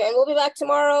 Thank you. And we'll be back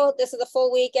tomorrow. This is a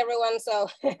full week, everyone. So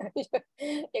you're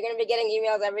going to be getting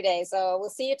emails every day. So we'll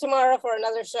see you tomorrow for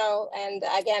another show. And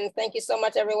again, thank you so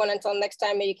much, everyone. Until next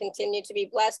time, may you continue to be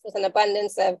blessed with an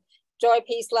abundance of joy,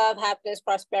 peace, love, happiness,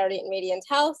 prosperity, and radiant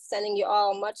health. Sending you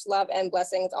all much love and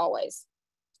blessings always.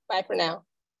 Bye for now.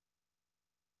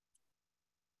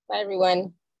 Bye,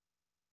 everyone.